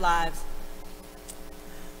afterlives,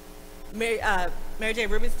 Mary J.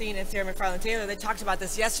 Rubenstein and Sarah McFarlane Taylor, they talked about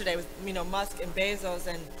this yesterday with Musk and Bezos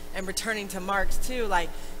and returning to Marx too. Like,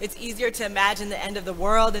 it's easier to imagine the end of the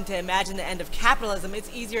world than to imagine the end of capitalism.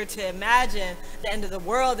 It's easier to imagine the end of the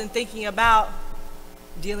world than thinking about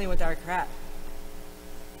dealing with our crap.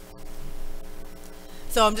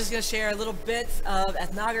 So I'm just going to share little bits of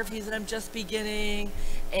ethnographies that I'm just beginning,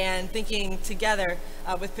 and thinking together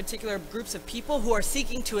with particular groups of people who are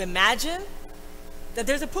seeking to imagine that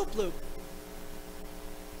there's a poop loop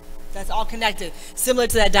that's all connected, similar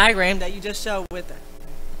to that diagram that you just showed with it,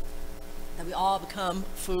 that we all become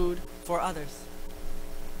food for others.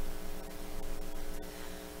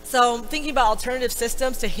 So thinking about alternative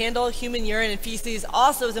systems to handle human urine and feces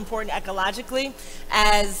also is important ecologically,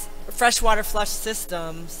 as freshwater flush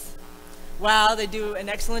systems, while they do an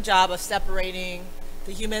excellent job of separating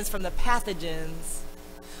the humans from the pathogens,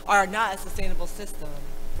 are not a sustainable system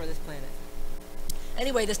for this planet.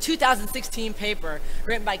 Anyway, this 2016 paper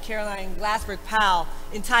written by Caroline Glassberg-Powell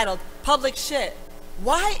entitled Public Shit,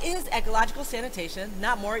 Why is Ecological Sanitation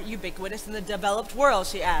Not More Ubiquitous in the Developed World,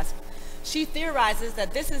 she asked. She theorizes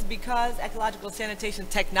that this is because ecological sanitation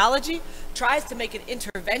technology tries to make an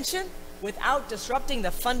intervention without disrupting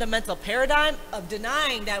the fundamental paradigm of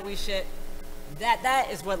denying that we shit. That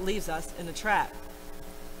is what leaves us in the trap.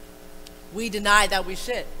 We deny that we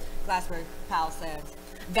shit, Glassberg-Powell says.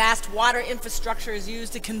 Vast water infrastructure is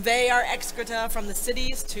used to convey our excreta from the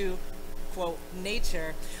cities to, quote,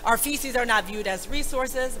 nature. Our feces are not viewed as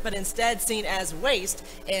resources, but instead seen as waste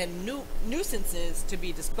and nuisances to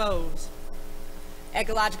be disposed.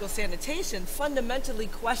 Ecological sanitation fundamentally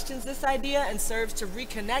questions this idea and serves to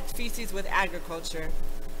reconnect feces with agriculture.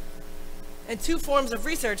 And two forms of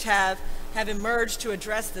research have emerged to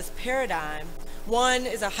address this paradigm. One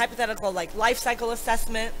is a hypothetical life cycle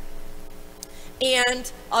assessment,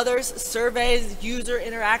 and others surveys user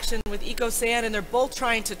interaction with EcoSan, and they're both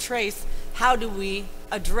trying to trace how do we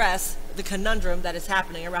address the conundrum that is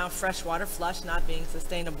happening around freshwater flush not being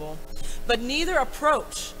sustainable. But neither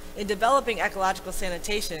approach in developing ecological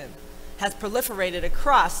sanitation has proliferated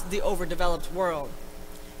across the overdeveloped world.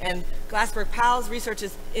 And Glassberg-Powell's research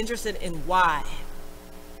is interested in why.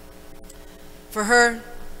 For her,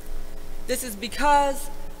 this is because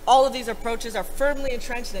all of these approaches are firmly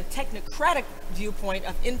entrenched in a technocratic viewpoint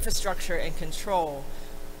of infrastructure and control,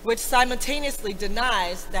 which simultaneously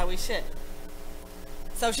denies that we shit.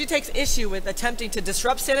 So she takes issue with attempting to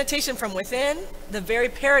disrupt sanitation from within, the very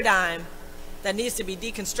paradigm that needs to be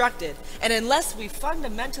deconstructed. And unless we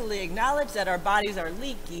fundamentally acknowledge that our bodies are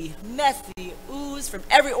leaky, messy, ooze from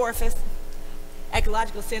every orifice,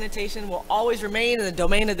 ecological sanitation will always remain in the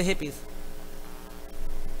domain of the hippies.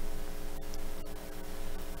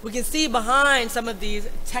 We can see behind some of these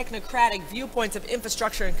technocratic viewpoints of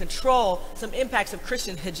infrastructure and control some impacts of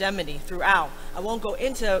Christian hegemony throughout. I won't go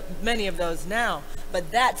into many of those now, but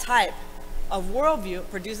that type of worldview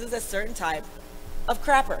produces a certain type of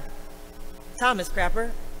crapper. Thomas Crapper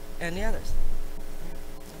and the others.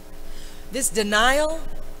 This denial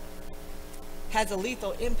has a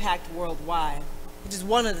lethal impact worldwide, which is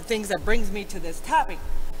one of the things that brings me to this topic.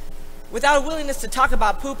 Without a willingness to talk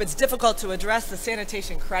about poop, it's difficult to address the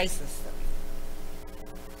sanitation crisis.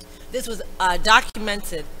 This was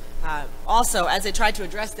documented also as they tried to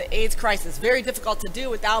address the AIDS crisis. Very difficult to do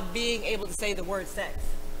without being able to say the word sex.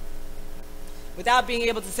 without being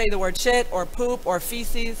able to say the word shit or poop or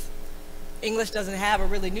feces. English doesn't have a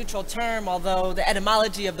really neutral term, although the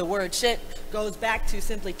etymology of the word shit goes back to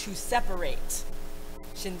simply to separate.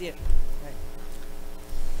 Shindir. Right.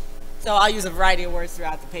 So I'll use a variety of words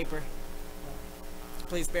throughout the paper.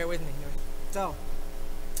 Please bear with me here. So,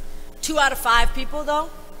 2 out of 5 people, though,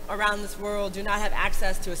 around this world do not have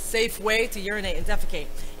access to a safe way to urinate and defecate.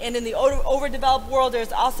 And in the overdeveloped world,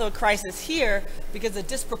 there's also a crisis here because of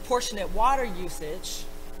disproportionate water usage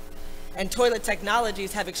and toilet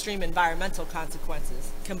technologies have extreme environmental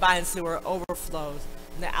consequences, combined sewer overflows,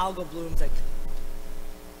 and the algal blooms.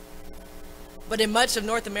 But in much of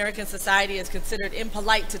North American society, it's considered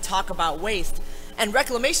impolite to talk about waste. And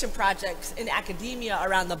reclamation projects in academia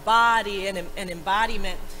around the body and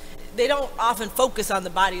embodiment, they don't often focus on the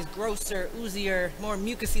body's grosser, oozier, more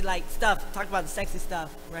mucousy-like stuff. Talk about the sexy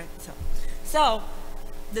stuff, right? So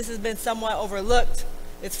this has been somewhat overlooked.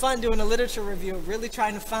 It's fun doing a literature review, really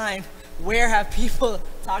trying to find where have people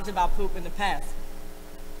talked about poop in the past.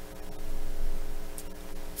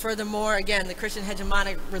 Furthermore, again, the Christian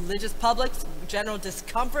hegemonic religious public's general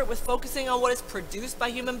discomfort with focusing on what is produced by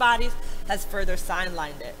human bodies has further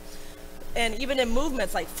sidelined it. And even in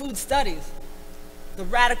movements like food studies, the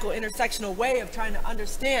radical intersectional way of trying to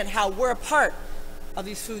understand how we're a part of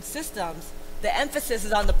these food systems, the emphasis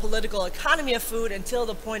is on the political economy of food until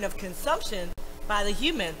the point of consumption by the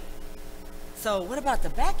human. So what about the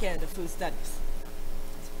back end of food studies?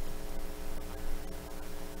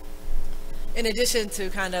 In addition to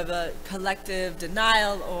kind of a collective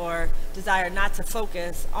denial or desire not to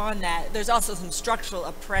focus on that, there's also some structural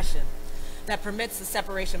oppression that permits the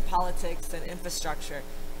separation politics and infrastructure,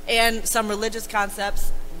 and some religious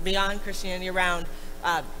concepts beyond Christianity around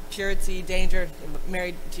purity, danger,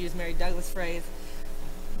 to use Mary Douglas' phrase,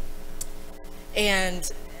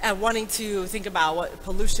 and wanting to think about what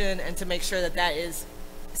pollution and to make sure that that is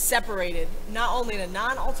separated, not only in a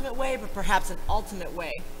non-ultimate way, but perhaps an ultimate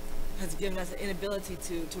way, has given us an inability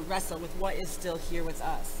to wrestle with what is still here with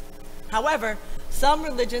us. However, some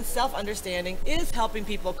religion self-understanding is helping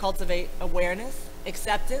people cultivate awareness,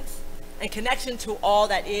 acceptance, and connection to all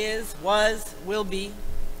that is, was, will be.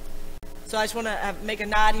 So I just want to make a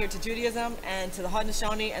nod here to Judaism and to the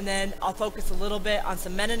Haudenosaunee, and then I'll focus a little bit on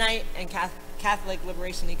some Mennonite and Catholic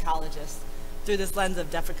liberation ecologists through this lens of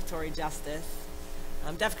defecatory justice.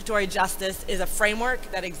 Defecatory justice is a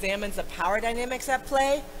framework that examines the power dynamics at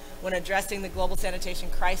play when addressing the global sanitation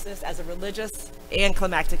crisis as a religious and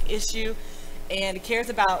climactic issue, and it cares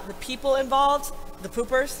about the people involved, the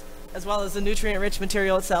poopers, as well as the nutrient-rich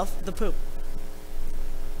material itself, the poop.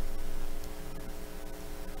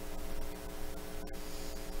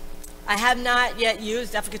 I have not yet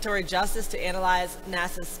used defecatory justice to analyze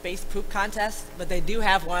NASA's space poop contest, but they do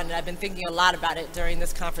have one, and I've been thinking a lot about it during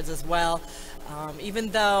this conference as well. Even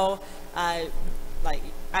though I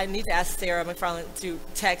need to ask Sarah McFarland to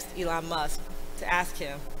text Elon Musk to ask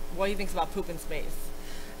him what he thinks about poop in space.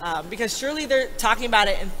 Because surely they're talking about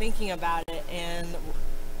it and thinking about it, and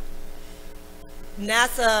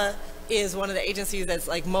NASA is one of the agencies that's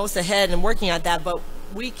like most ahead and working on that, but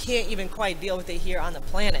we can't even quite deal with it here on the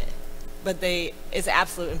planet. But it's an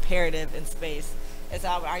absolute imperative in space. As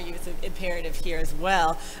I would argue, it's an imperative here as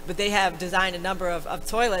well. But they have designed a number of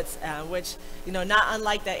toilets, which, not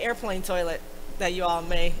unlike that airplane toilet that you all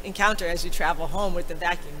may encounter as you travel home with the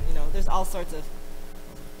vacuum. There's all sorts of,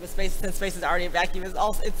 since space is already a vacuum,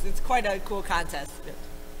 it's quite a cool contest.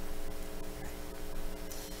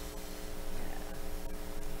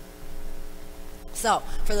 So,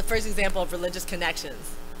 for the first example of religious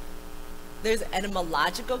connections, there's an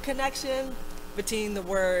etymological connection between the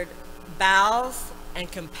word bowels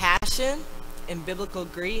and compassion in biblical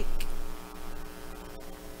Greek.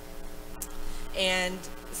 And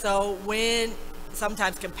so when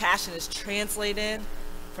sometimes compassion is translated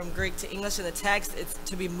from Greek to English in the text, it's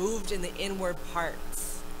to be moved in the inward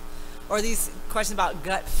parts. Or these questions about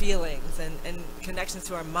gut feelings and connections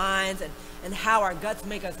to our minds and how our guts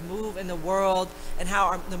make us move in the world, and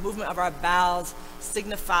how the movement of our bowels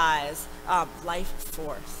signifies life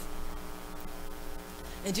force.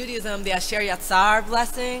 In Judaism, the Asher Yatzar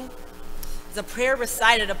blessing is a prayer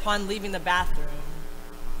recited upon leaving the bathroom.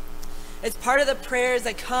 It's part of the prayers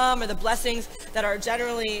that come, or the blessings that are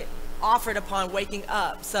generally offered upon waking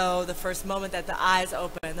up. So the first moment that the eyes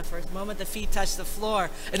open, the first moment the feet touch the floor,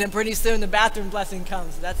 and then pretty soon the bathroom blessing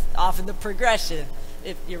comes. That's often the progression,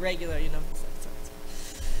 if you're regular,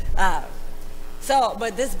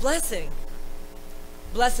 But this blessing,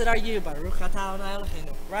 blessed are you, Baruch atah Adonai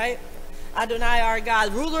Eloheinu, right? Adonai our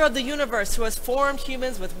God, ruler of the universe, who has formed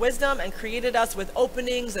humans with wisdom and created us with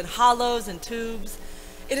openings and hollows and tubes.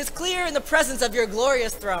 It is clear in the presence of your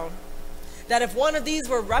glorious throne that if one of these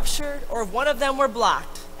were ruptured or if one of them were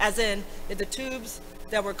blocked, as in if the tubes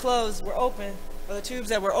that were closed were open or the tubes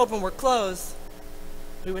that were open were closed,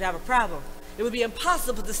 we would have a problem. It would be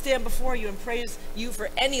impossible to stand before you and praise you for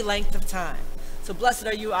any length of time. So blessed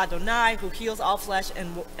are you, Adonai, who heals all flesh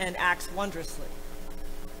and acts wondrously.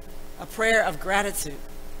 A prayer of gratitude,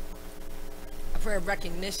 a prayer of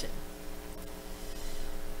recognition.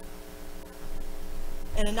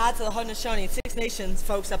 And a nod to the Haudenosaunee, Six Nations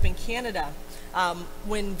folks up in Canada,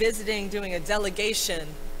 when visiting, doing a delegation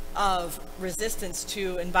of resistance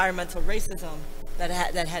to environmental racism that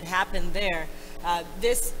had happened there.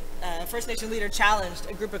 This First Nation leader challenged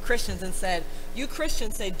a group of Christians and said, you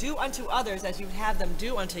Christians say, do unto others as you would have them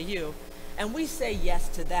do unto you. And we say yes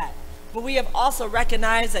to that. But we have also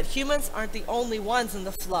recognized that humans aren't the only ones in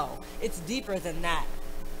the flow. It's deeper than that.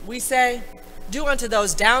 We say, do unto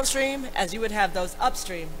those downstream as you would have those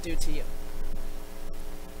upstream do to you.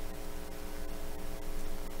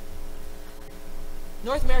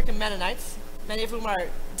 North American Mennonites, many of whom are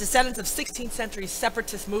descendants of 16th century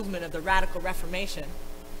separatist movement of the Radical Reformation,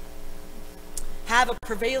 have a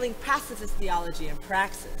prevailing pacifist theology and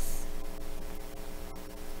praxis.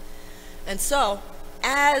 And so,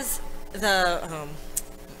 as the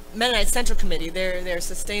Mennonite Central Committee, their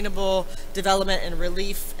Sustainable Development and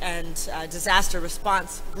Relief and Disaster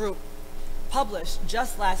Response group, published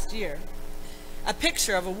just last year a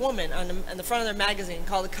picture of a woman on the front of their magazine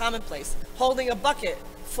called The Commonplace, holding a bucket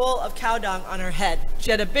full of cow dung on her head.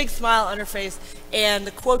 She had a big smile on her face, and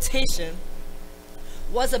the quotation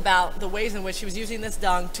was about the ways in which she was using this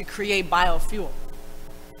dung to create biofuel.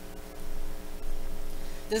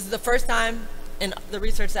 This is the first time in the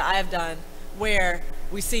research that I have done where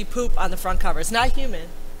we see poop on the front cover. It's not human,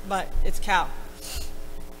 but it's cow.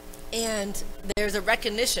 And there's a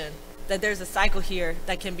recognition that there's a cycle here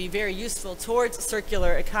that can be very useful towards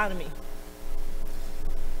circular economy.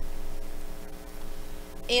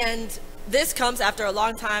 And this comes after a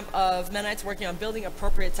long time of Mennonites working on building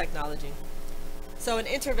appropriate technology. So an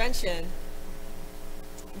intervention,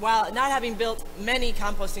 while not having built many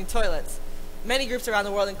composting toilets, many groups around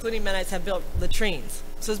the world, including Mennonites, have built latrines.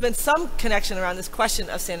 So there's been some connection around this question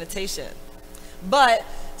of sanitation, but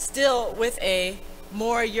still with a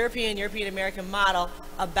more European American model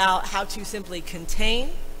about how to simply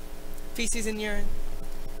contain feces and urine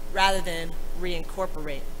rather than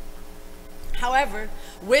reincorporate. However,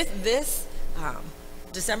 with this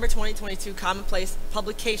December 2022 Commonplace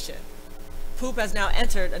publication, poop has now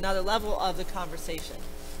entered another level of the conversation.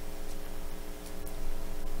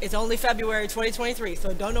 It's only February 2023,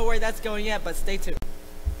 so don't know where that's going yet, but stay tuned.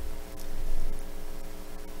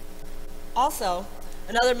 Also,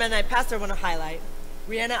 another Mennonite pastor I want to highlight,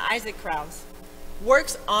 Rihanna Isaac Krause,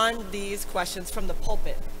 works on these questions from the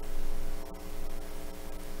pulpit.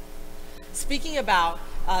 Speaking about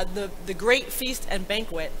the great feast and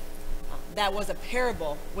banquet that was a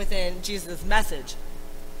parable within Jesus' message,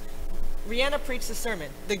 Rihanna preached a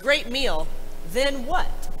sermon, The Great Meal, Then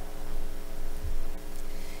What?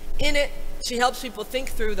 In it, she helps people think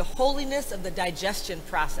through the holiness of the digestion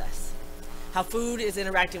process, how food is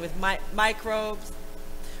interacting with microbes.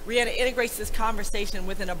 Rihanna integrates this conversation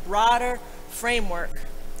within a broader framework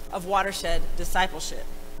of watershed discipleship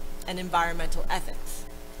and environmental ethics,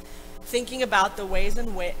 thinking about the ways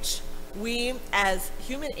in which we as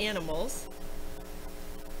human animals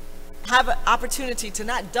have an opportunity to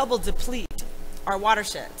not double deplete our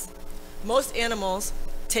watersheds. Most animals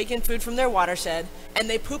take in food from their watershed and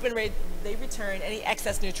they poop and they return any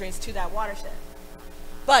excess nutrients to that watershed.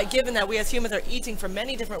 But given that we as humans are eating from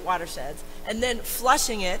many different watersheds and then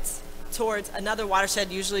flushing it towards another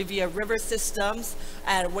watershed, usually via river systems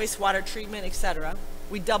and wastewater treatment, etc.,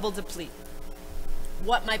 we double deplete.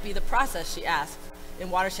 What might be the process, she asked, in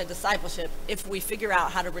watershed discipleship if we figure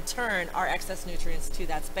out how to return our excess nutrients to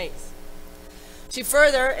that space? She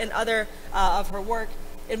further, in other of her work,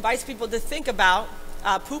 invites people to think about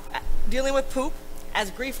dealing with poop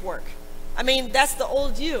as grief work. I mean, that's the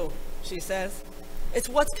old you, she says. It's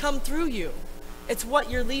what's come through you. It's what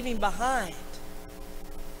you're leaving behind.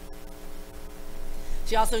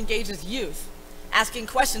 She also engages youth, asking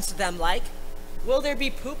questions to them like, will there be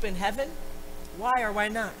poop in heaven? Why or why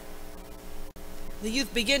not? The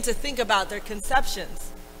youth begin to think about their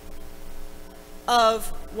conceptions of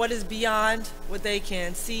what is beyond what they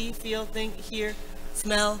can see, feel, think, hear,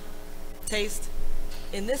 smell, taste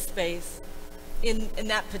in this space, in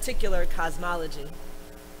that particular cosmology.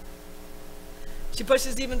 She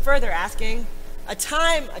pushes even further, asking a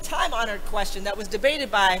time-honored question that was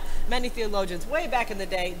debated by many theologians way back in the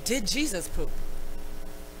day: did Jesus poop?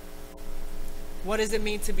 What does it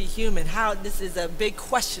mean to be human? This is a big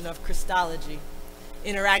question of Christology,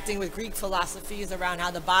 interacting with Greek philosophies around how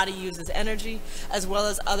the body uses energy, as well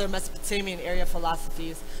as other Mesopotamian area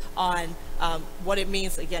philosophies on what it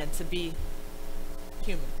means, again, to be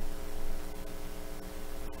human.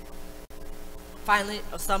 Finally,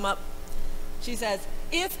 I'll sum up. She says,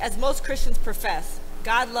 if, as most Christians profess,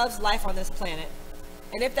 God loves life on this planet,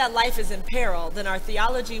 and if that life is in peril, then our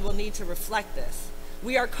theology will need to reflect this.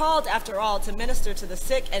 We are called, after all, to minister to the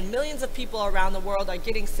sick, and millions of people around the world are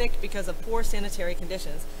getting sick because of poor sanitary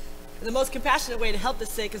conditions. And the most compassionate way to help the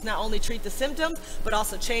sick is not only treat the symptoms, but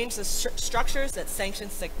also change the structures that sanction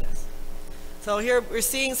sickness. So here we're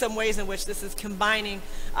seeing some ways in which this is combining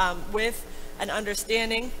with an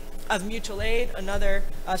understanding of mutual aid, another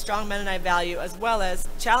strong Mennonite value, as well as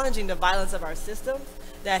challenging the violence of our system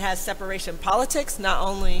that has separation politics, not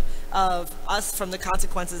only of us from the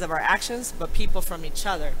consequences of our actions, but people from each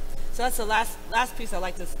other. So that's the last piece I'd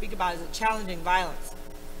like to speak about, is the challenging violence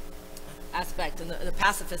aspect and the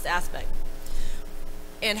pacifist aspect.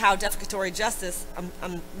 And how defecatory justice,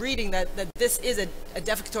 I'm reading that this is a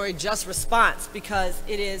defecatory just response, because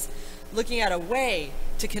it is looking at a way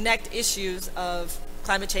to connect issues of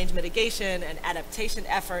climate change mitigation and adaptation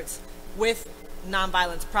efforts with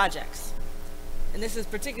nonviolence projects. And this is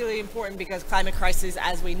particularly important because climate crises,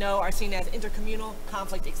 as we know, are seen as intercommunal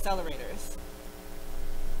conflict accelerators.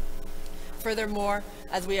 Furthermore,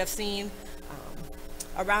 as we have seen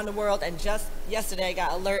around the world, and just yesterday I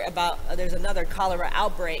got alert about there's another cholera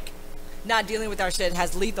outbreak. Not dealing with our shit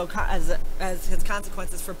has lethal has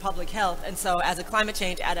consequences for public health, and so as a climate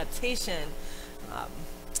change adaptation,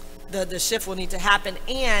 the shift will need to happen,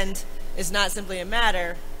 and it's not simply a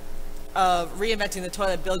matter of reinventing the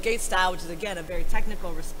toilet Bill Gates style, which is again a very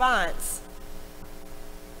technical response,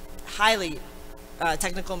 highly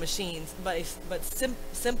technical machines, but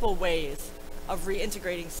simple ways of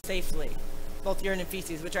reintegrating safely both urine and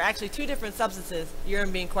feces, which are actually two different substances.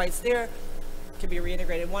 Urine being quite clear, can be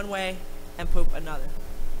reintegrated one way, and poop another.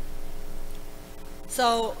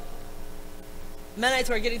 So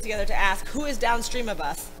Mennonites are getting together to ask, who is downstream of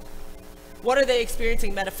us? What are they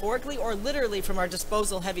experiencing metaphorically or literally from our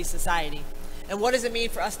disposal-heavy society? And what does it mean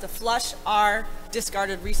for us to flush our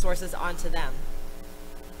discarded resources onto them?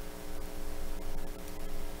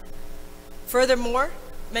 Furthermore,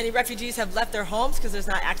 many refugees have left their homes because there's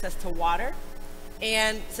not access to water.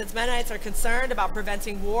 And since Mennonites are concerned about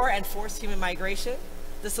preventing war and forced human migration,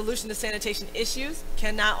 the solution to sanitation issues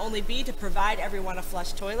can not only be to provide everyone a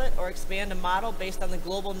flush toilet or expand a model based on the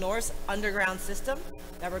global North's underground system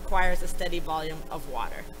that requires a steady volume of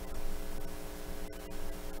water.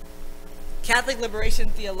 Catholic liberation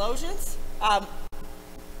theologians,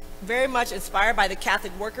 very much inspired by the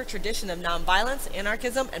Catholic worker tradition of nonviolence,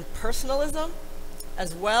 anarchism, and personalism,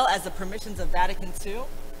 as well as the permissions of Vatican II.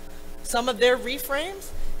 Some of their reframes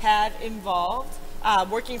have involved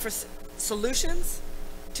working for solutions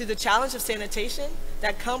to the challenge of sanitation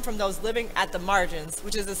that come from those living at the margins,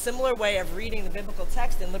 which is a similar way of reading the biblical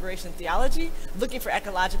text in liberation theology, looking for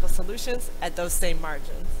ecological solutions at those same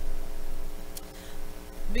margins.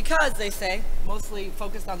 Because, they say, mostly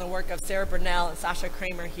focused on the work of Sarah Burnell and Sasha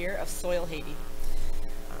Kramer here of Soil Haiti.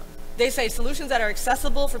 They say solutions that are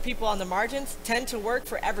accessible for people on the margins tend to work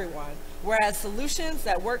for everyone, whereas solutions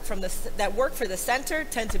that work for the center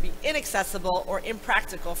tend to be inaccessible or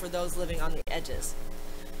impractical for those living on the edges.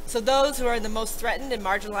 So those who are the most threatened and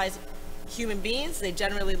marginalized human beings, they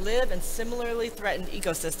generally live in similarly threatened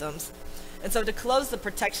ecosystems. And so to close the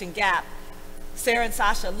protection gap, Sarah and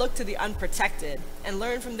Sasha look to the unprotected and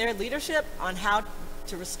learn from their leadership on how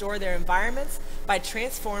to restore their environments by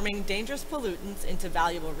transforming dangerous pollutants into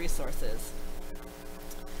valuable resources.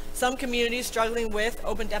 Some communities struggling with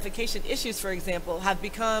open defecation issues, for example, have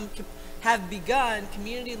begun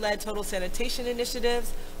community-led total sanitation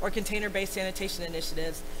initiatives or container-based sanitation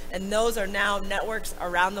initiatives, and those are now networks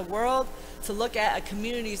around the world to look at a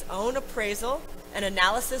community's own appraisal and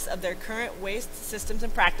analysis of their current waste systems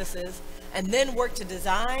and practices, and then work to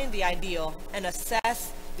design the ideal and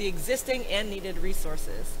assess the existing and needed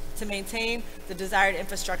resources to maintain the desired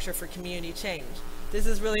infrastructure for community change. This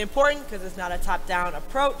is really important because it's not a top-down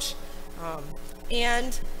approach,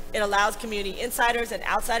 and it allows community insiders and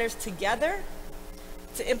outsiders together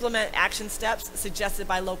to implement action steps suggested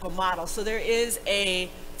by local models. So there is a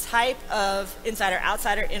type of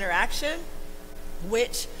insider-outsider interaction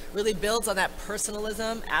which really builds on that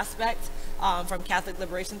personalism aspect from Catholic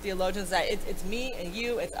liberation theologians, that it's me and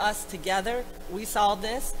you, it's us together. We solve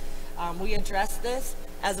this, we address this,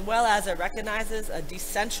 as well as it recognizes a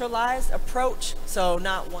decentralized approach, so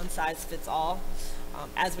not one size fits all,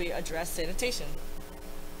 as we address sanitation.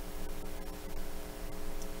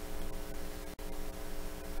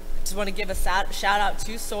 just want to give a shout out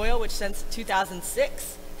to Soil, which since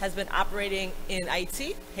 2006 has been operating in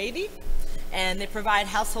Haiti, and they provide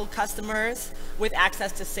household customers with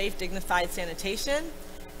access to safe, dignified sanitation.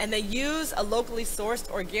 And they use a locally sourced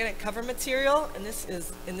organic cover material, and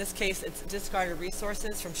in this case, it's discarded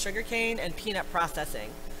resources from sugarcane and peanut processing.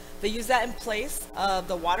 They use that in place of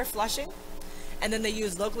the water flushing, and then they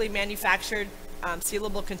use locally manufactured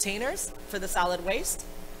sealable containers for the solid waste.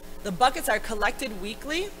 The buckets are collected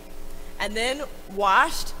weekly and then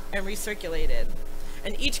washed and recirculated.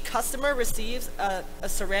 And each customer receives a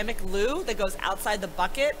ceramic loo that goes outside the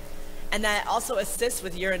bucket, and that also assists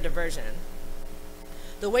with urine diversion.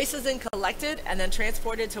 The waste is then collected and then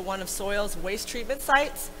transported to one of Soil's waste treatment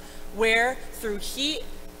sites, where through heat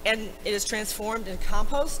and it is transformed in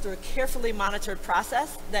compost through a carefully monitored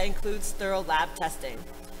process that includes thorough lab testing.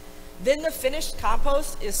 Then the finished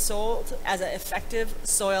compost is sold as an effective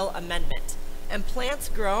soil amendment. And plants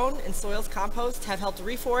grown in Soil's compost have helped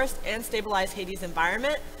reforest and stabilize Haiti's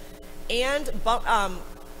environment. And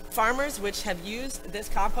farmers which have used this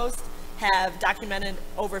compost have documented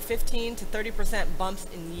over 15 to 30% bumps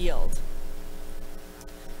in yield.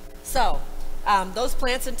 So those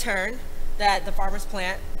plants in turn that the farmers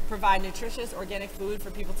plant provide nutritious organic food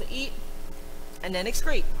for people to eat and then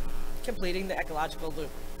excrete, completing the ecological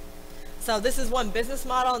loop. So this is one business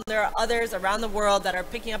model, and there are others around the world that are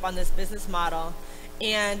picking up on this business model.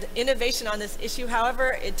 And innovation on this issue,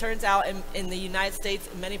 however, it turns out in the United States,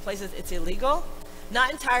 in many places, it's illegal,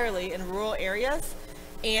 not entirely in rural areas.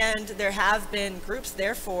 And there have been groups,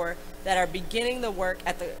 therefore, that are beginning the work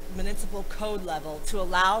at the municipal code level to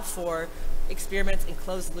allow for experiments in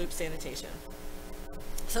closed loop sanitation.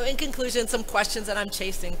 So in conclusion, some questions that I'm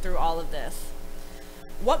chasing through all of this.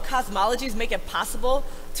 What cosmologies make it possible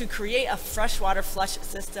to create a freshwater flush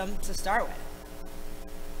system to start with?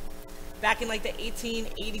 Back in like the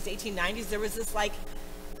 1880s, 1890s, there was this like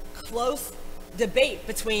close debate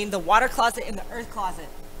between the water closet and the earth closet.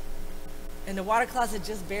 And the water closet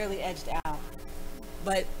just barely edged out.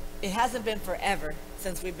 But it hasn't been forever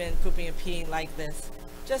since we've been pooping and peeing like this,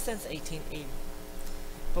 just since 1880.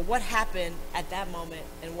 But what happened at that moment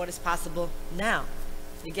and what is possible now?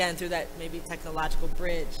 Again, through that maybe technological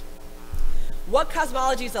bridge. What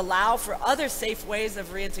cosmologies allow for other safe ways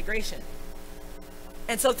of reintegration?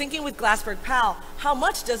 And so thinking with Glassberg-Powell, how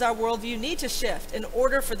much does our worldview need to shift in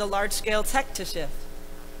order for the large-scale tech to shift?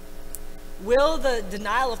 Will the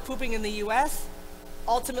denial of pooping in the US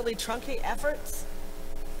ultimately truncate efforts?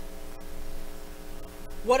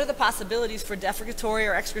 What are the possibilities for defecatory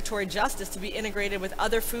or excretory justice to be integrated with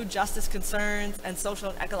other food justice concerns and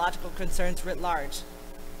social and ecological concerns writ large?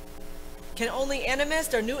 Can only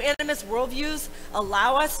animist or new animist worldviews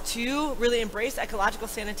allow us to really embrace ecological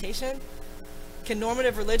sanitation? Can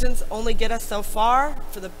normative religions only get us so far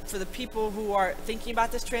for the people who are thinking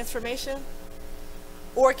about this transformation?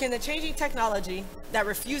 Or can the changing technology that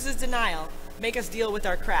refuses denial make us deal with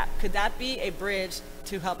our crap? Could that be a bridge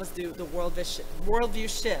to help us do the worldview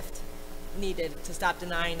shift needed to stop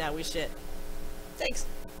denying that we shit? Thanks.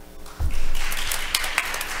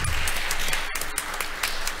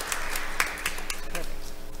 Perfect.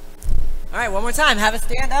 All right, one more time. Have a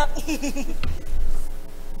stand up.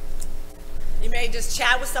 You may just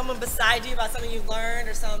chat with someone beside you about something you learned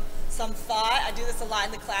or some thought. I do this a lot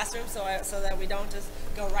in the classroom so that we don't just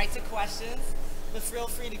go right to questions. But feel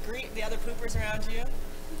free to greet the other poopers around you,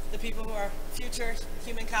 the people who are future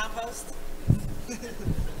human compost. Do you ever do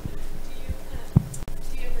your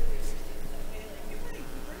students okay? Like, you're putting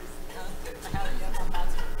poopers? I haven't yet. I'm about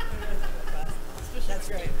to. That's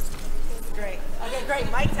great. Great. Okay,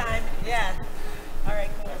 great. Mic time. Yeah. All right,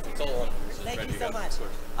 cool. It's all on. Thank you so much.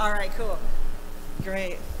 All right, cool.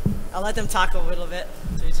 Great. I'll let them talk a little bit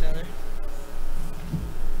to each other.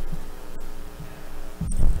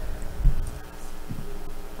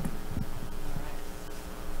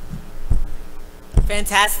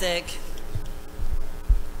 Fantastic.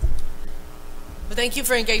 Well, thank you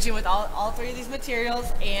for engaging with all three of these materials,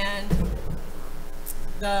 and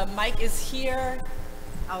the mic is here.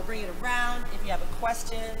 I'll bring it around if you have a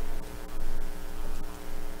question.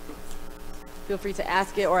 Feel free to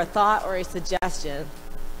ask it, or a thought, or a suggestion.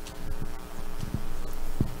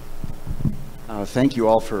 Thank you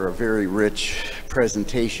all for a very rich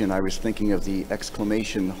presentation. I was thinking of the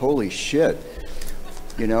exclamation, "Holy shit,"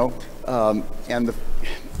 you know, and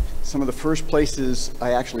some of the first places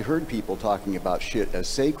I actually heard people talking about shit as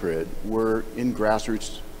sacred were in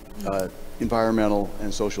grassroots environmental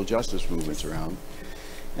and social justice movements around.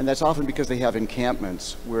 And that's often because they have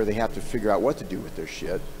encampments where they have to figure out what to do with their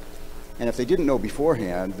shit. And if they didn't know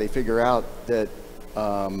beforehand, they figure out that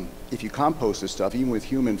if you compost this stuff, even with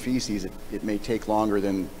human feces, it may take longer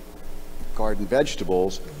than garden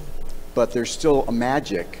vegetables, but there's still a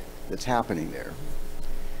magic that's happening there.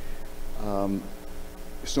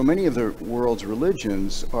 So many of the world's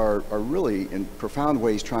religions are really, in profound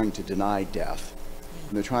ways, trying to deny death.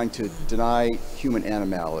 And they're trying to deny human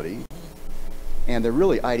animality. And they're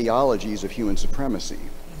really ideologies of human supremacy.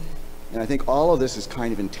 And I think all of this is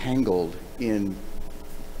kind of entangled in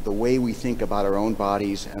the way we think about our own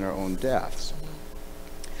bodies and our own deaths.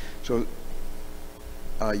 So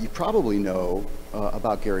you probably know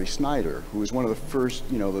about Gary Snyder, who was one of the first,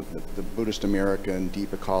 the Buddhist American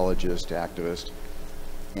deep ecologist, activist,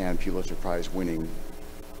 and Pulitzer Prize winning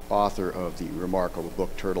author of the remarkable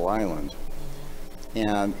book Turtle Island.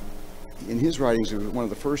 And in his writings, it was one of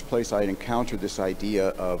the first places I had encountered this idea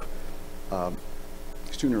of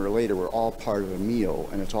sooner or later we're all part of a meal,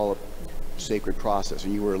 and it's all a sacred process,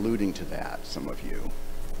 and you were alluding to that, some of you.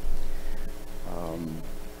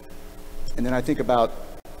 And then I think about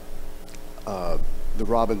the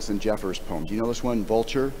Robinson Jeffers poem. Do you know this one,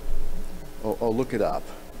 Vulture? Oh, look it up.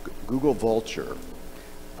 Google Vulture.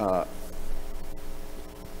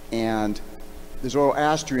 And the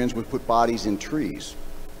Zoroastrians would put bodies in trees.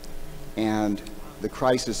 And the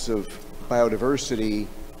crisis of biodiversity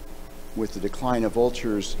with the decline of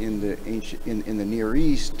vultures in the Near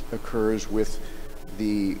East occurs with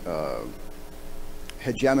the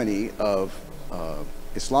hegemony of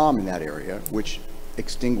Islam in that area, which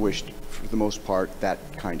extinguished, for the most part, that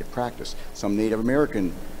kind of practice. Some Native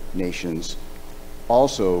American nations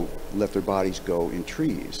also let their bodies go in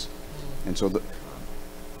trees. And so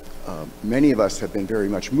many of us have been very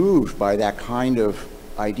much moved by that kind of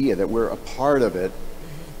idea that we're a part of it,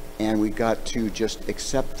 and we've got to just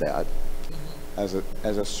accept that. As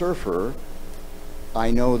a surfer,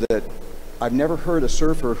 I know that I've never heard a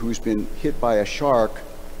surfer who's been hit by a shark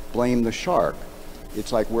blame the shark.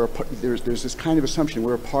 It's like there's this kind of assumption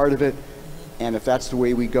we're a part of it, and if that's the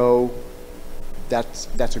way we go,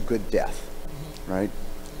 that's a good death, right?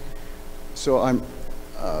 So I'm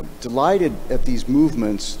delighted at these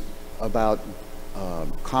movements about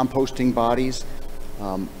composting bodies,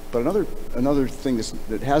 but another thing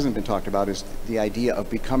that hasn't been talked about is the idea of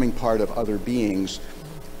becoming part of other beings.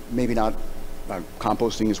 Maybe not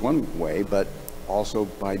composting is one way, but also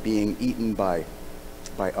by being eaten by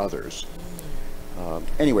others.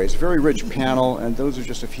 Anyway, it's a very rich panel, and those are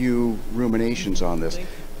just a few ruminations on this.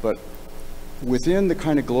 But within the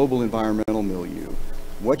kind of global environmental milieu,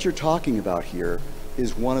 what you're talking about here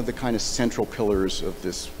is one of the kind of central pillars of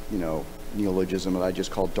this, neologism that I just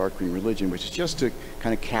called dark green religion, which is just to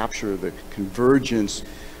kind of capture the convergence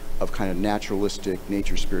of kind of naturalistic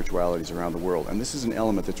nature spiritualities around the world. And this is an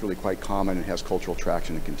element that's really quite common and has cultural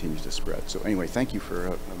traction and continues to spread. So anyway, thank you for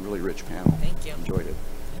a really rich panel. Thank you. Enjoyed it.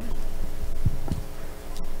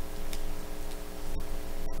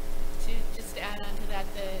 Just to add on to that,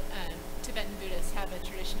 the Tibetan Buddhists have a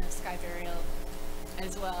tradition of sky burial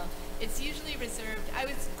as well. It's usually reserved. I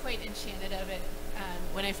was quite enchanted of it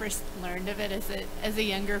when I first learned of it as a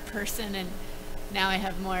younger person, and now I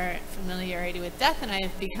have more familiarity with death, and I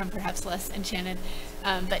have become perhaps less enchanted.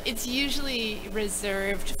 But it's usually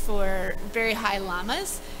reserved for very high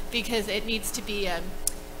lamas, because it needs to be a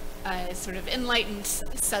sort of enlightened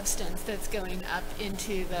substance that's going up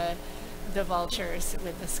into the vultures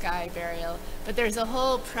with the sky burial. But there's a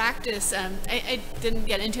whole practice, I didn't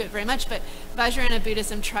get into it very much, but Vajrayana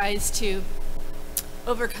Buddhism tries to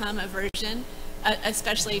overcome aversion,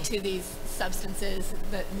 especially to these substances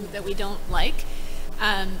that we don't like.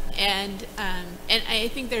 And I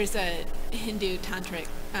think there's a Hindu tantric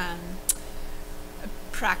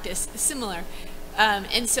practice similar.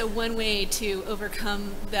 And so one way to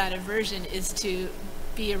overcome that aversion is to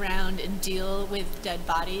be around and deal with dead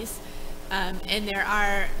bodies. And there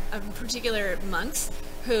are particular monks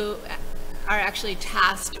who are actually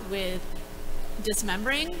tasked with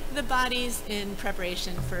dismembering the bodies in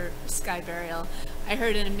preparation for sky burial. I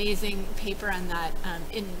heard an amazing paper on that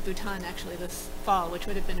in Bhutan actually this fall, which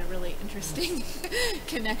would have been a really interesting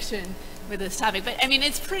connection with this topic. But I mean,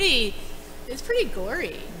 it's pretty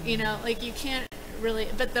gory, like you can't really,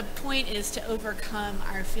 but the point is to overcome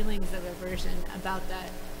our feelings of aversion about that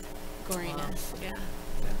goriness. Yeah.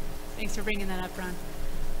 So, thanks for bringing that up, Ron.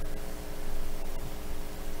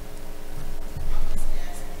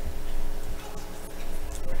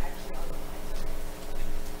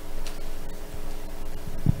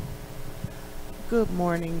 Good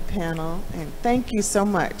morning, panel, and thank you so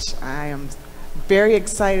much. I am very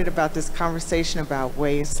excited about this conversation about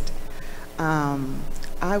waste.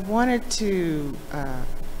 I wanted to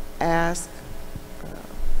ask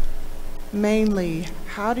mainly,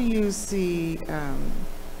 how do you see,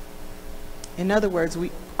 in other words,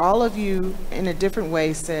 all of you in a different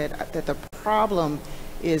way said that the problem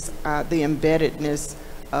is the embeddedness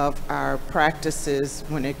of our practices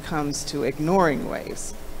when it comes to ignoring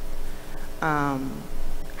waves.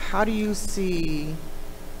 How do you see,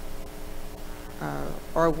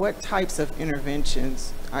 or what types of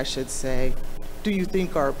interventions, I should say, do you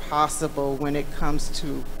think are possible when it comes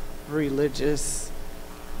to religious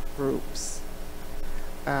groups,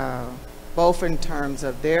 both in terms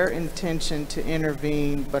of their intention to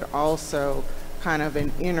intervene, but also kind of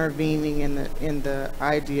an intervening in the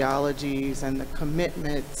ideologies and the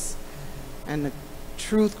commitments and the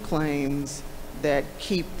truth claims that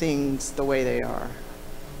keep things the way they are?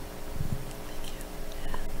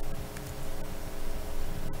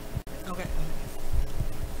 Okay.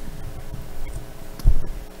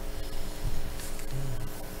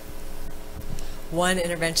 One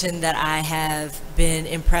intervention that I have been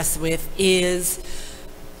impressed with is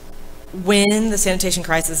when the sanitation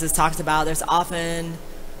crisis is talked about, there's often,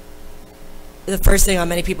 the first thing on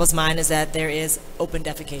many people's mind is that there is open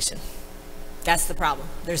defecation. That's the problem.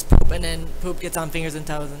 There's poop, and then poop gets on fingers and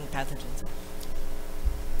toes and pathogens.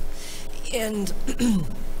 And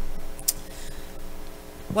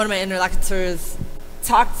one of my interlocutors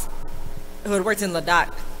who had worked in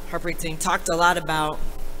Ladakh, Harpreet Singh, talked a lot about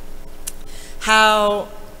how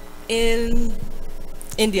in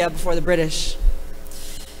India before the British,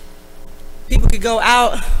 people could go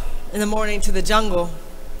out in the morning to the jungle,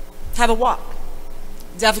 have a walk,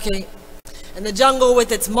 defecate. And the jungle,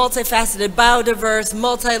 with its multifaceted, biodiverse,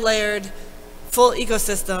 multi-layered, full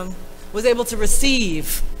ecosystem, was able to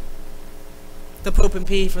receive the poop and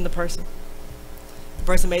pee from the person. The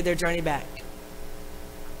person made their journey back.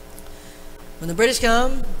 When the British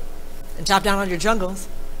come and chop down all your jungles,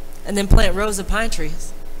 and then plant rows of pine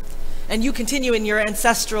trees, and you continue in your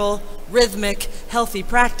ancestral, rhythmic, healthy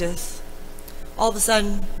practice, all of a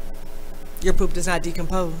sudden, your poop does not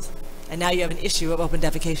decompose, and now you have an issue of open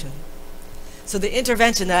defecation. So the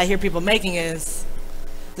intervention that I hear people making is,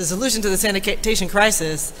 the solution to the sanitation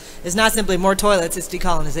crisis is not simply more toilets, it's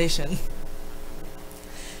decolonization.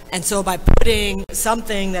 And so by putting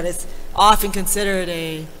something that is often considered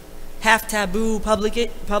a half taboo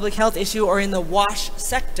public health issue, or in the WASH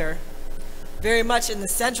sector, very much in the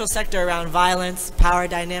central sector around violence, power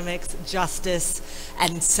dynamics, justice,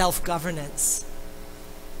 and self-governance.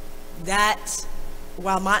 That,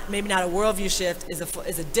 while maybe not a worldview shift,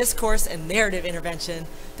 is a discourse and narrative intervention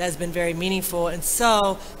that has been very meaningful. And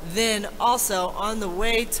so then also on the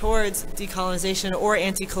way towards decolonization or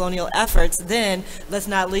anti-colonial efforts, then let's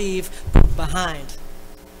not leave poop behind.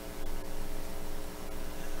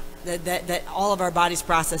 That all of our body's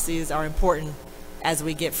processes are important as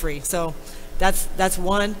we get free. So that's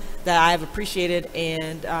one that I've appreciated,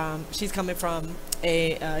 and she's coming from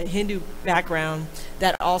a Hindu background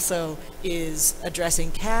that also is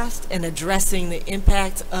addressing caste and addressing the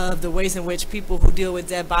impact of the ways in which people who deal with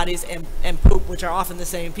dead bodies and poop, which are often the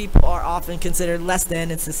same people, are often considered less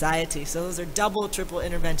than in society. So those are double, triple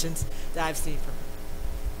interventions that I've seen from her.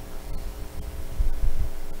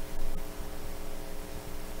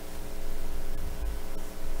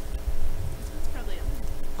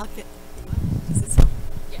 Okay.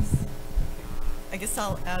 Yes. I guess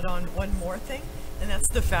I'll add on one more thing, and that's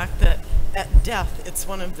the fact that at death, it's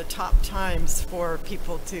one of the top times for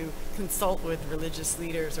people to consult with religious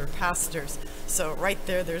leaders or pastors. So right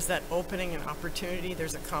there, there's that opening and opportunity.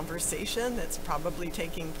 There's a conversation that's probably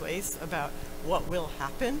taking place about what will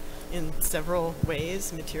happen in several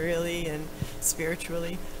ways, materially and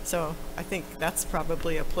spiritually. So I think that's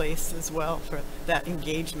probably a place as well for that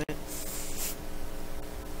engagement.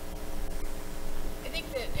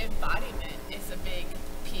 Embodiment is a big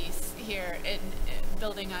piece here, in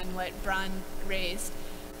building on what Bron raised,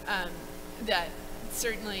 that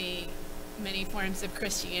certainly many forms of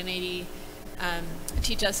Christianity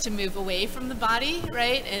teach us to move away from the body,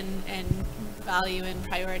 right, and value and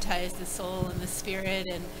prioritize the soul and the spirit,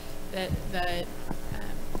 and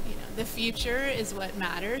the future is what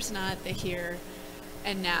matters, not the here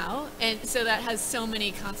and now. And so that has so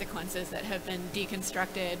many consequences that have been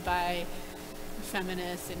deconstructed by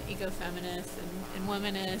feminists and ecofeminists and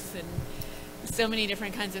womanists and so many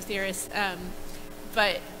different kinds of theorists,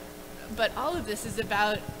 but all of this is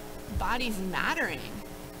about bodies mattering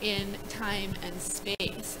in time and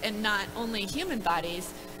space, and not only human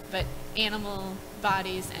bodies, but animal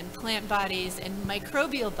bodies and plant bodies and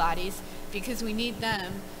microbial bodies, because we need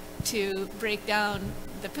them to break down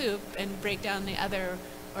the poop and break down the other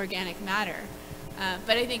organic matter.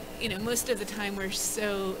 But I think, most of the time we're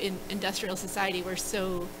so, in industrial society, we're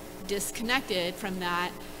so disconnected from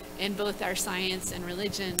that, and both our science and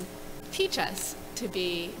religion teach us to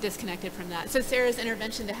be disconnected from that. So Sarah's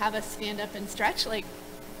intervention to have us stand up and stretch, like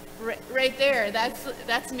right there,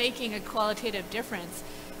 that's making a qualitative difference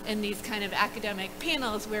in these kind of academic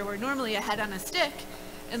panels where we're normally a head on a stick,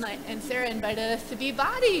 and Sarah invited us to be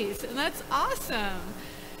bodies, and that's awesome.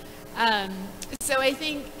 So I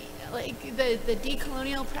think like the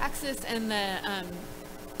decolonial praxis and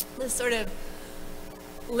the sort of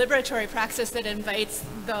liberatory praxis that invites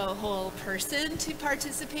the whole person to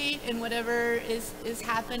participate in whatever is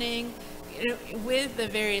happening, you know, with the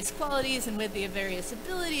various qualities and with the various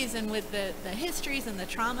abilities and with the histories and the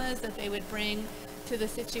traumas that they would bring to the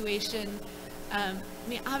situation. I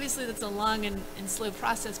mean, obviously that's a long and slow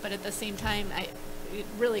process, but at the same time, it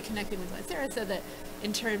really connected with what Sarah said, that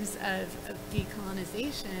in terms of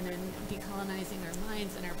decolonization and decolonizing our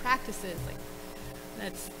minds and our practices, like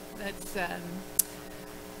that's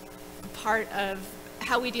part of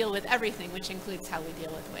how we deal with everything, which includes how we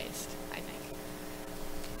deal with waste, I think.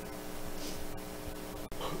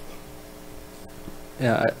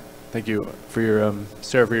 Yeah, thank you for your,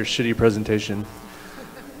 Sarah, for your shitty presentation.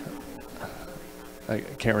 I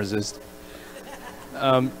can't resist.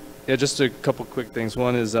 Yeah, just a couple quick things.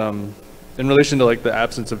 One is in relation to like the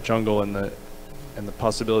absence of jungle and the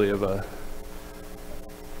possibility of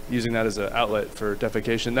using that as an outlet for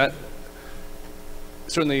defecation. That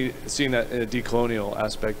certainly seeing that in a decolonial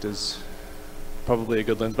aspect is probably a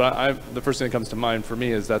good lens. But the first thing that comes to mind for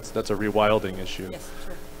me is that's a rewilding issue. Yes,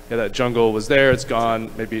 sure. Yeah, that jungle was there, it's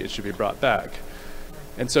gone, maybe it should be brought back.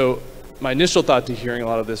 And so my initial thought to hearing a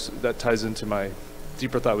lot of this, that ties into my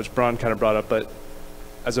deeper thought, which Bron kind of brought up, but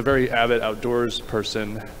as a very avid outdoors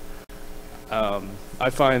person, I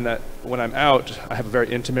find that when I'm out, I have a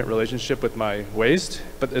very intimate relationship with my waste,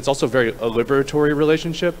 but it's also very a liberatory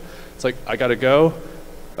relationship. It's like, I gotta go,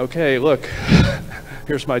 okay, look,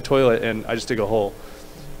 here's my toilet, and I just dig a hole,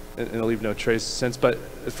 and it'll leave no trace since. But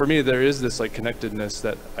for me, there is this like connectedness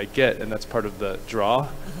that I get, and that's part of the draw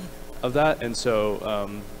of that. And so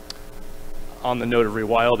on the note of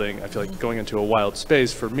rewilding, I feel like going into a wild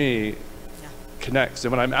space for me connects.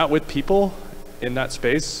 And when I'm out with people in that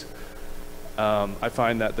space, I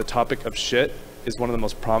find that the topic of shit is one of the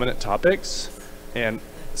most prominent topics. And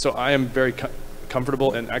so I am very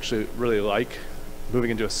comfortable and actually really like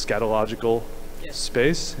moving into a scatological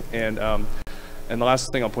space. And the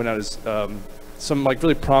last thing I'll point out is some like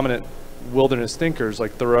really prominent wilderness thinkers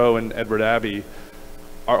like Thoreau and Edward Abbey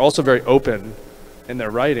are also very open in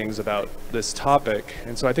their writings about this topic.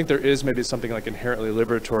 And so I think there is maybe something like inherently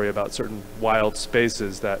liberatory about certain wild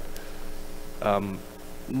spaces that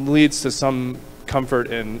leads to some comfort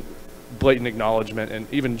in blatant acknowledgement and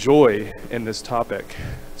even joy in this topic.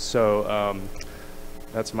 So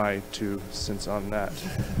that's my 2 cents on that.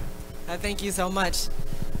 Thank you so much.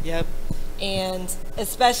 Yep. And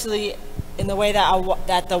especially in the way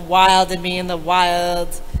that the wild and being the wild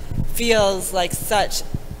feels like such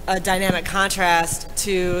a dynamic contrast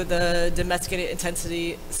to the domesticated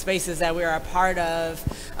intensity spaces that we are a part of.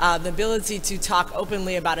 The ability to talk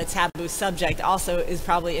openly about a taboo subject also is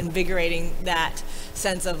probably invigorating that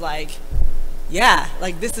sense of like, yeah,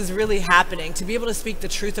 like this is really happening. To be able to speak the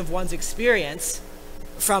truth of one's experience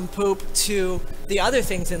from poop to the other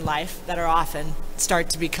things in life that are often start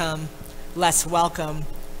to become less welcome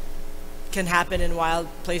can happen in wild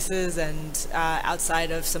places and outside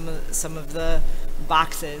of some of the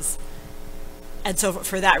boxes. And so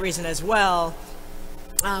for that reason as well,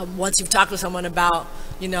 once you've talked with someone about,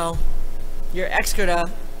 you know, your excreta,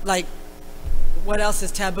 like what else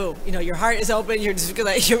is taboo? You know, your heart is open, you're just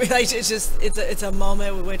like, it's a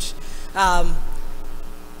moment in which, well,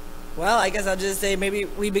 I guess I'll just say maybe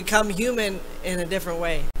we become human in a different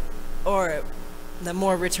way, or the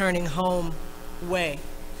more returning home way.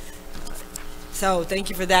 So thank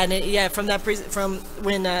you for that. And yeah, from that from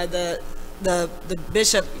when the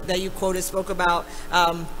bishop that you quoted spoke about,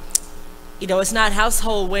 you know, it's not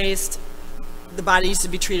household waste. The body used to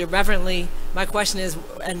be treated reverently. My question is,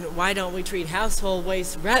 and why don't we treat household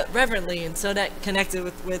waste reverently? And so that connected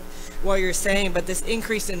with what you're saying, but this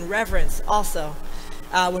increase in reverence also,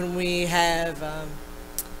 when we have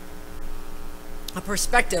a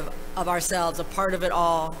perspective of ourselves, a part of it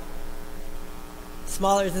all,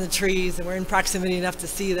 smaller than the trees, and we're in proximity enough to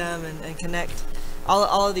see them and connect.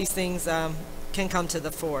 All of these things can come to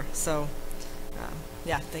the fore. So,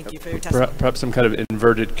 yeah, thank you for your testimony. Perhaps some kind of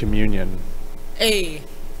inverted communion. Hey,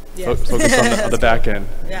 yeah. Focus on the back end.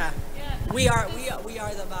 Yeah. We are the body. We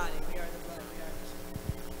are the blood.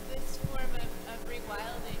 This form of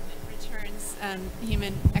rewilding that returns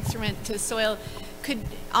human excrement to soil could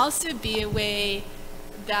also be a way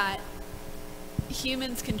that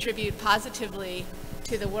humans contribute positively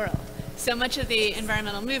to the world. So much of the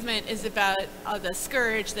environmental movement is about the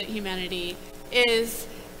scourge that humanity is,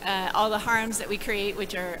 all the harms that we create,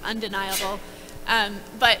 which are undeniable.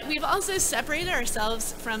 But we've also separated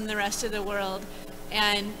ourselves from the rest of the world,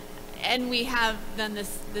 and we have then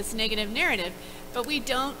this negative narrative, but we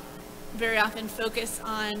don't very often focus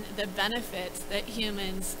on the benefits that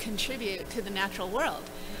humans contribute to the natural world,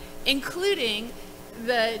 including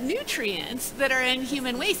the nutrients that are in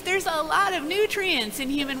human waste. There's a lot of nutrients in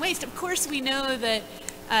human waste. Of course, we know that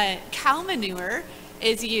cow manure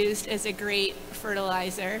is used as a great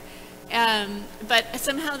fertilizer, but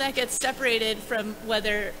somehow that gets separated from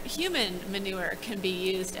whether human manure can be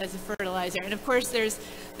used as a fertilizer. And of course,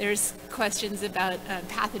 there's questions about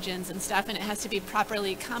pathogens and stuff, and it has to be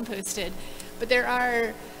properly composted. But there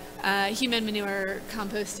are human manure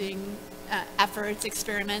composting efforts,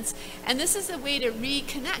 experiments, and this is a way to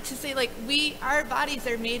reconnect, to say, like, our bodies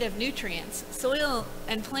are made of nutrients. Soil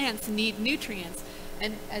and plants need nutrients,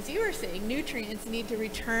 and as you were saying, nutrients need to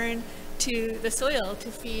return to the soil to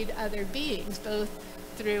feed other beings, both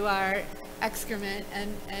through our excrement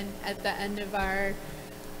and at the end of our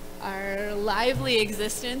lively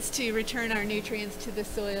existence, to return our nutrients to the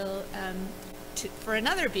soil for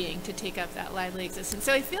another being to take up that lively existence.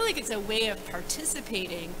 So I feel like it's a way of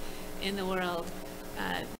participating in the world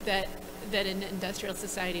that in industrial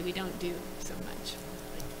society we don't do so much.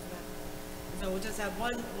 So we'll just have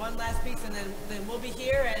one last piece, and then we'll be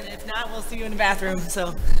here, and if not, we'll see you in the bathroom.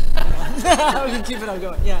 So we can keep it on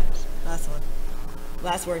going. Yeah, last one.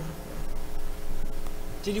 Last word.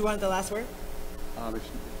 Did you want the last word?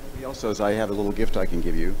 He also says, I have a little gift I can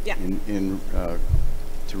give you, yeah,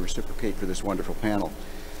 to reciprocate for this wonderful panel.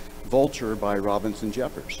 Vulture by Robinson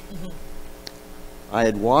Jeffers. Mm-hmm. I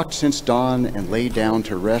had walked since dawn and lay down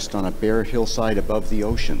to rest on a bare hillside above the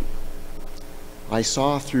ocean. I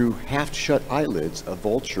saw through half-shut eyelids a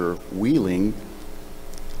vulture wheeling,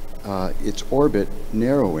 its orbit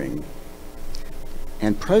narrowing.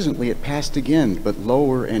 And presently it passed again, but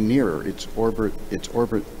lower and nearer, its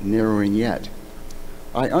orbit narrowing yet.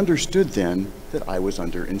 I understood then that I was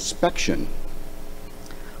under inspection.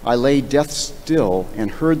 I lay death still and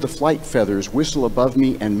heard the flight feathers whistle above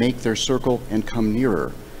me and make their circle and come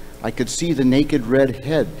nearer. I could see the naked red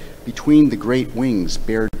head between the great wings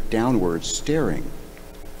bared downwards, staring.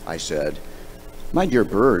 I said, my dear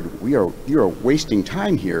bird, you are wasting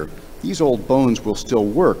time here. These old bones will still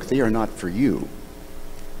work. They are not for you.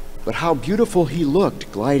 But how beautiful he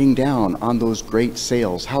looked gliding down on those great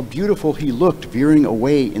sails. How beautiful he looked veering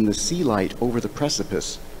away in the sea light over the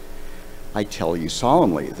precipice. I tell you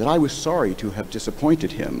solemnly that I was sorry to have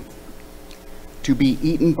disappointed him. To be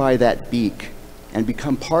eaten by that beak and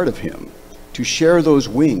become part of him, to share those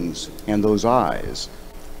wings and those eyes,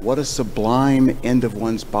 what a sublime end of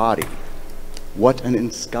one's body. What an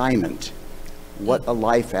enskyment. What a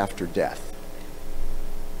life after death.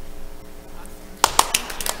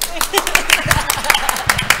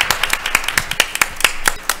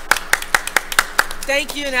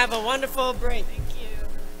 Thank you, and have a wonderful break.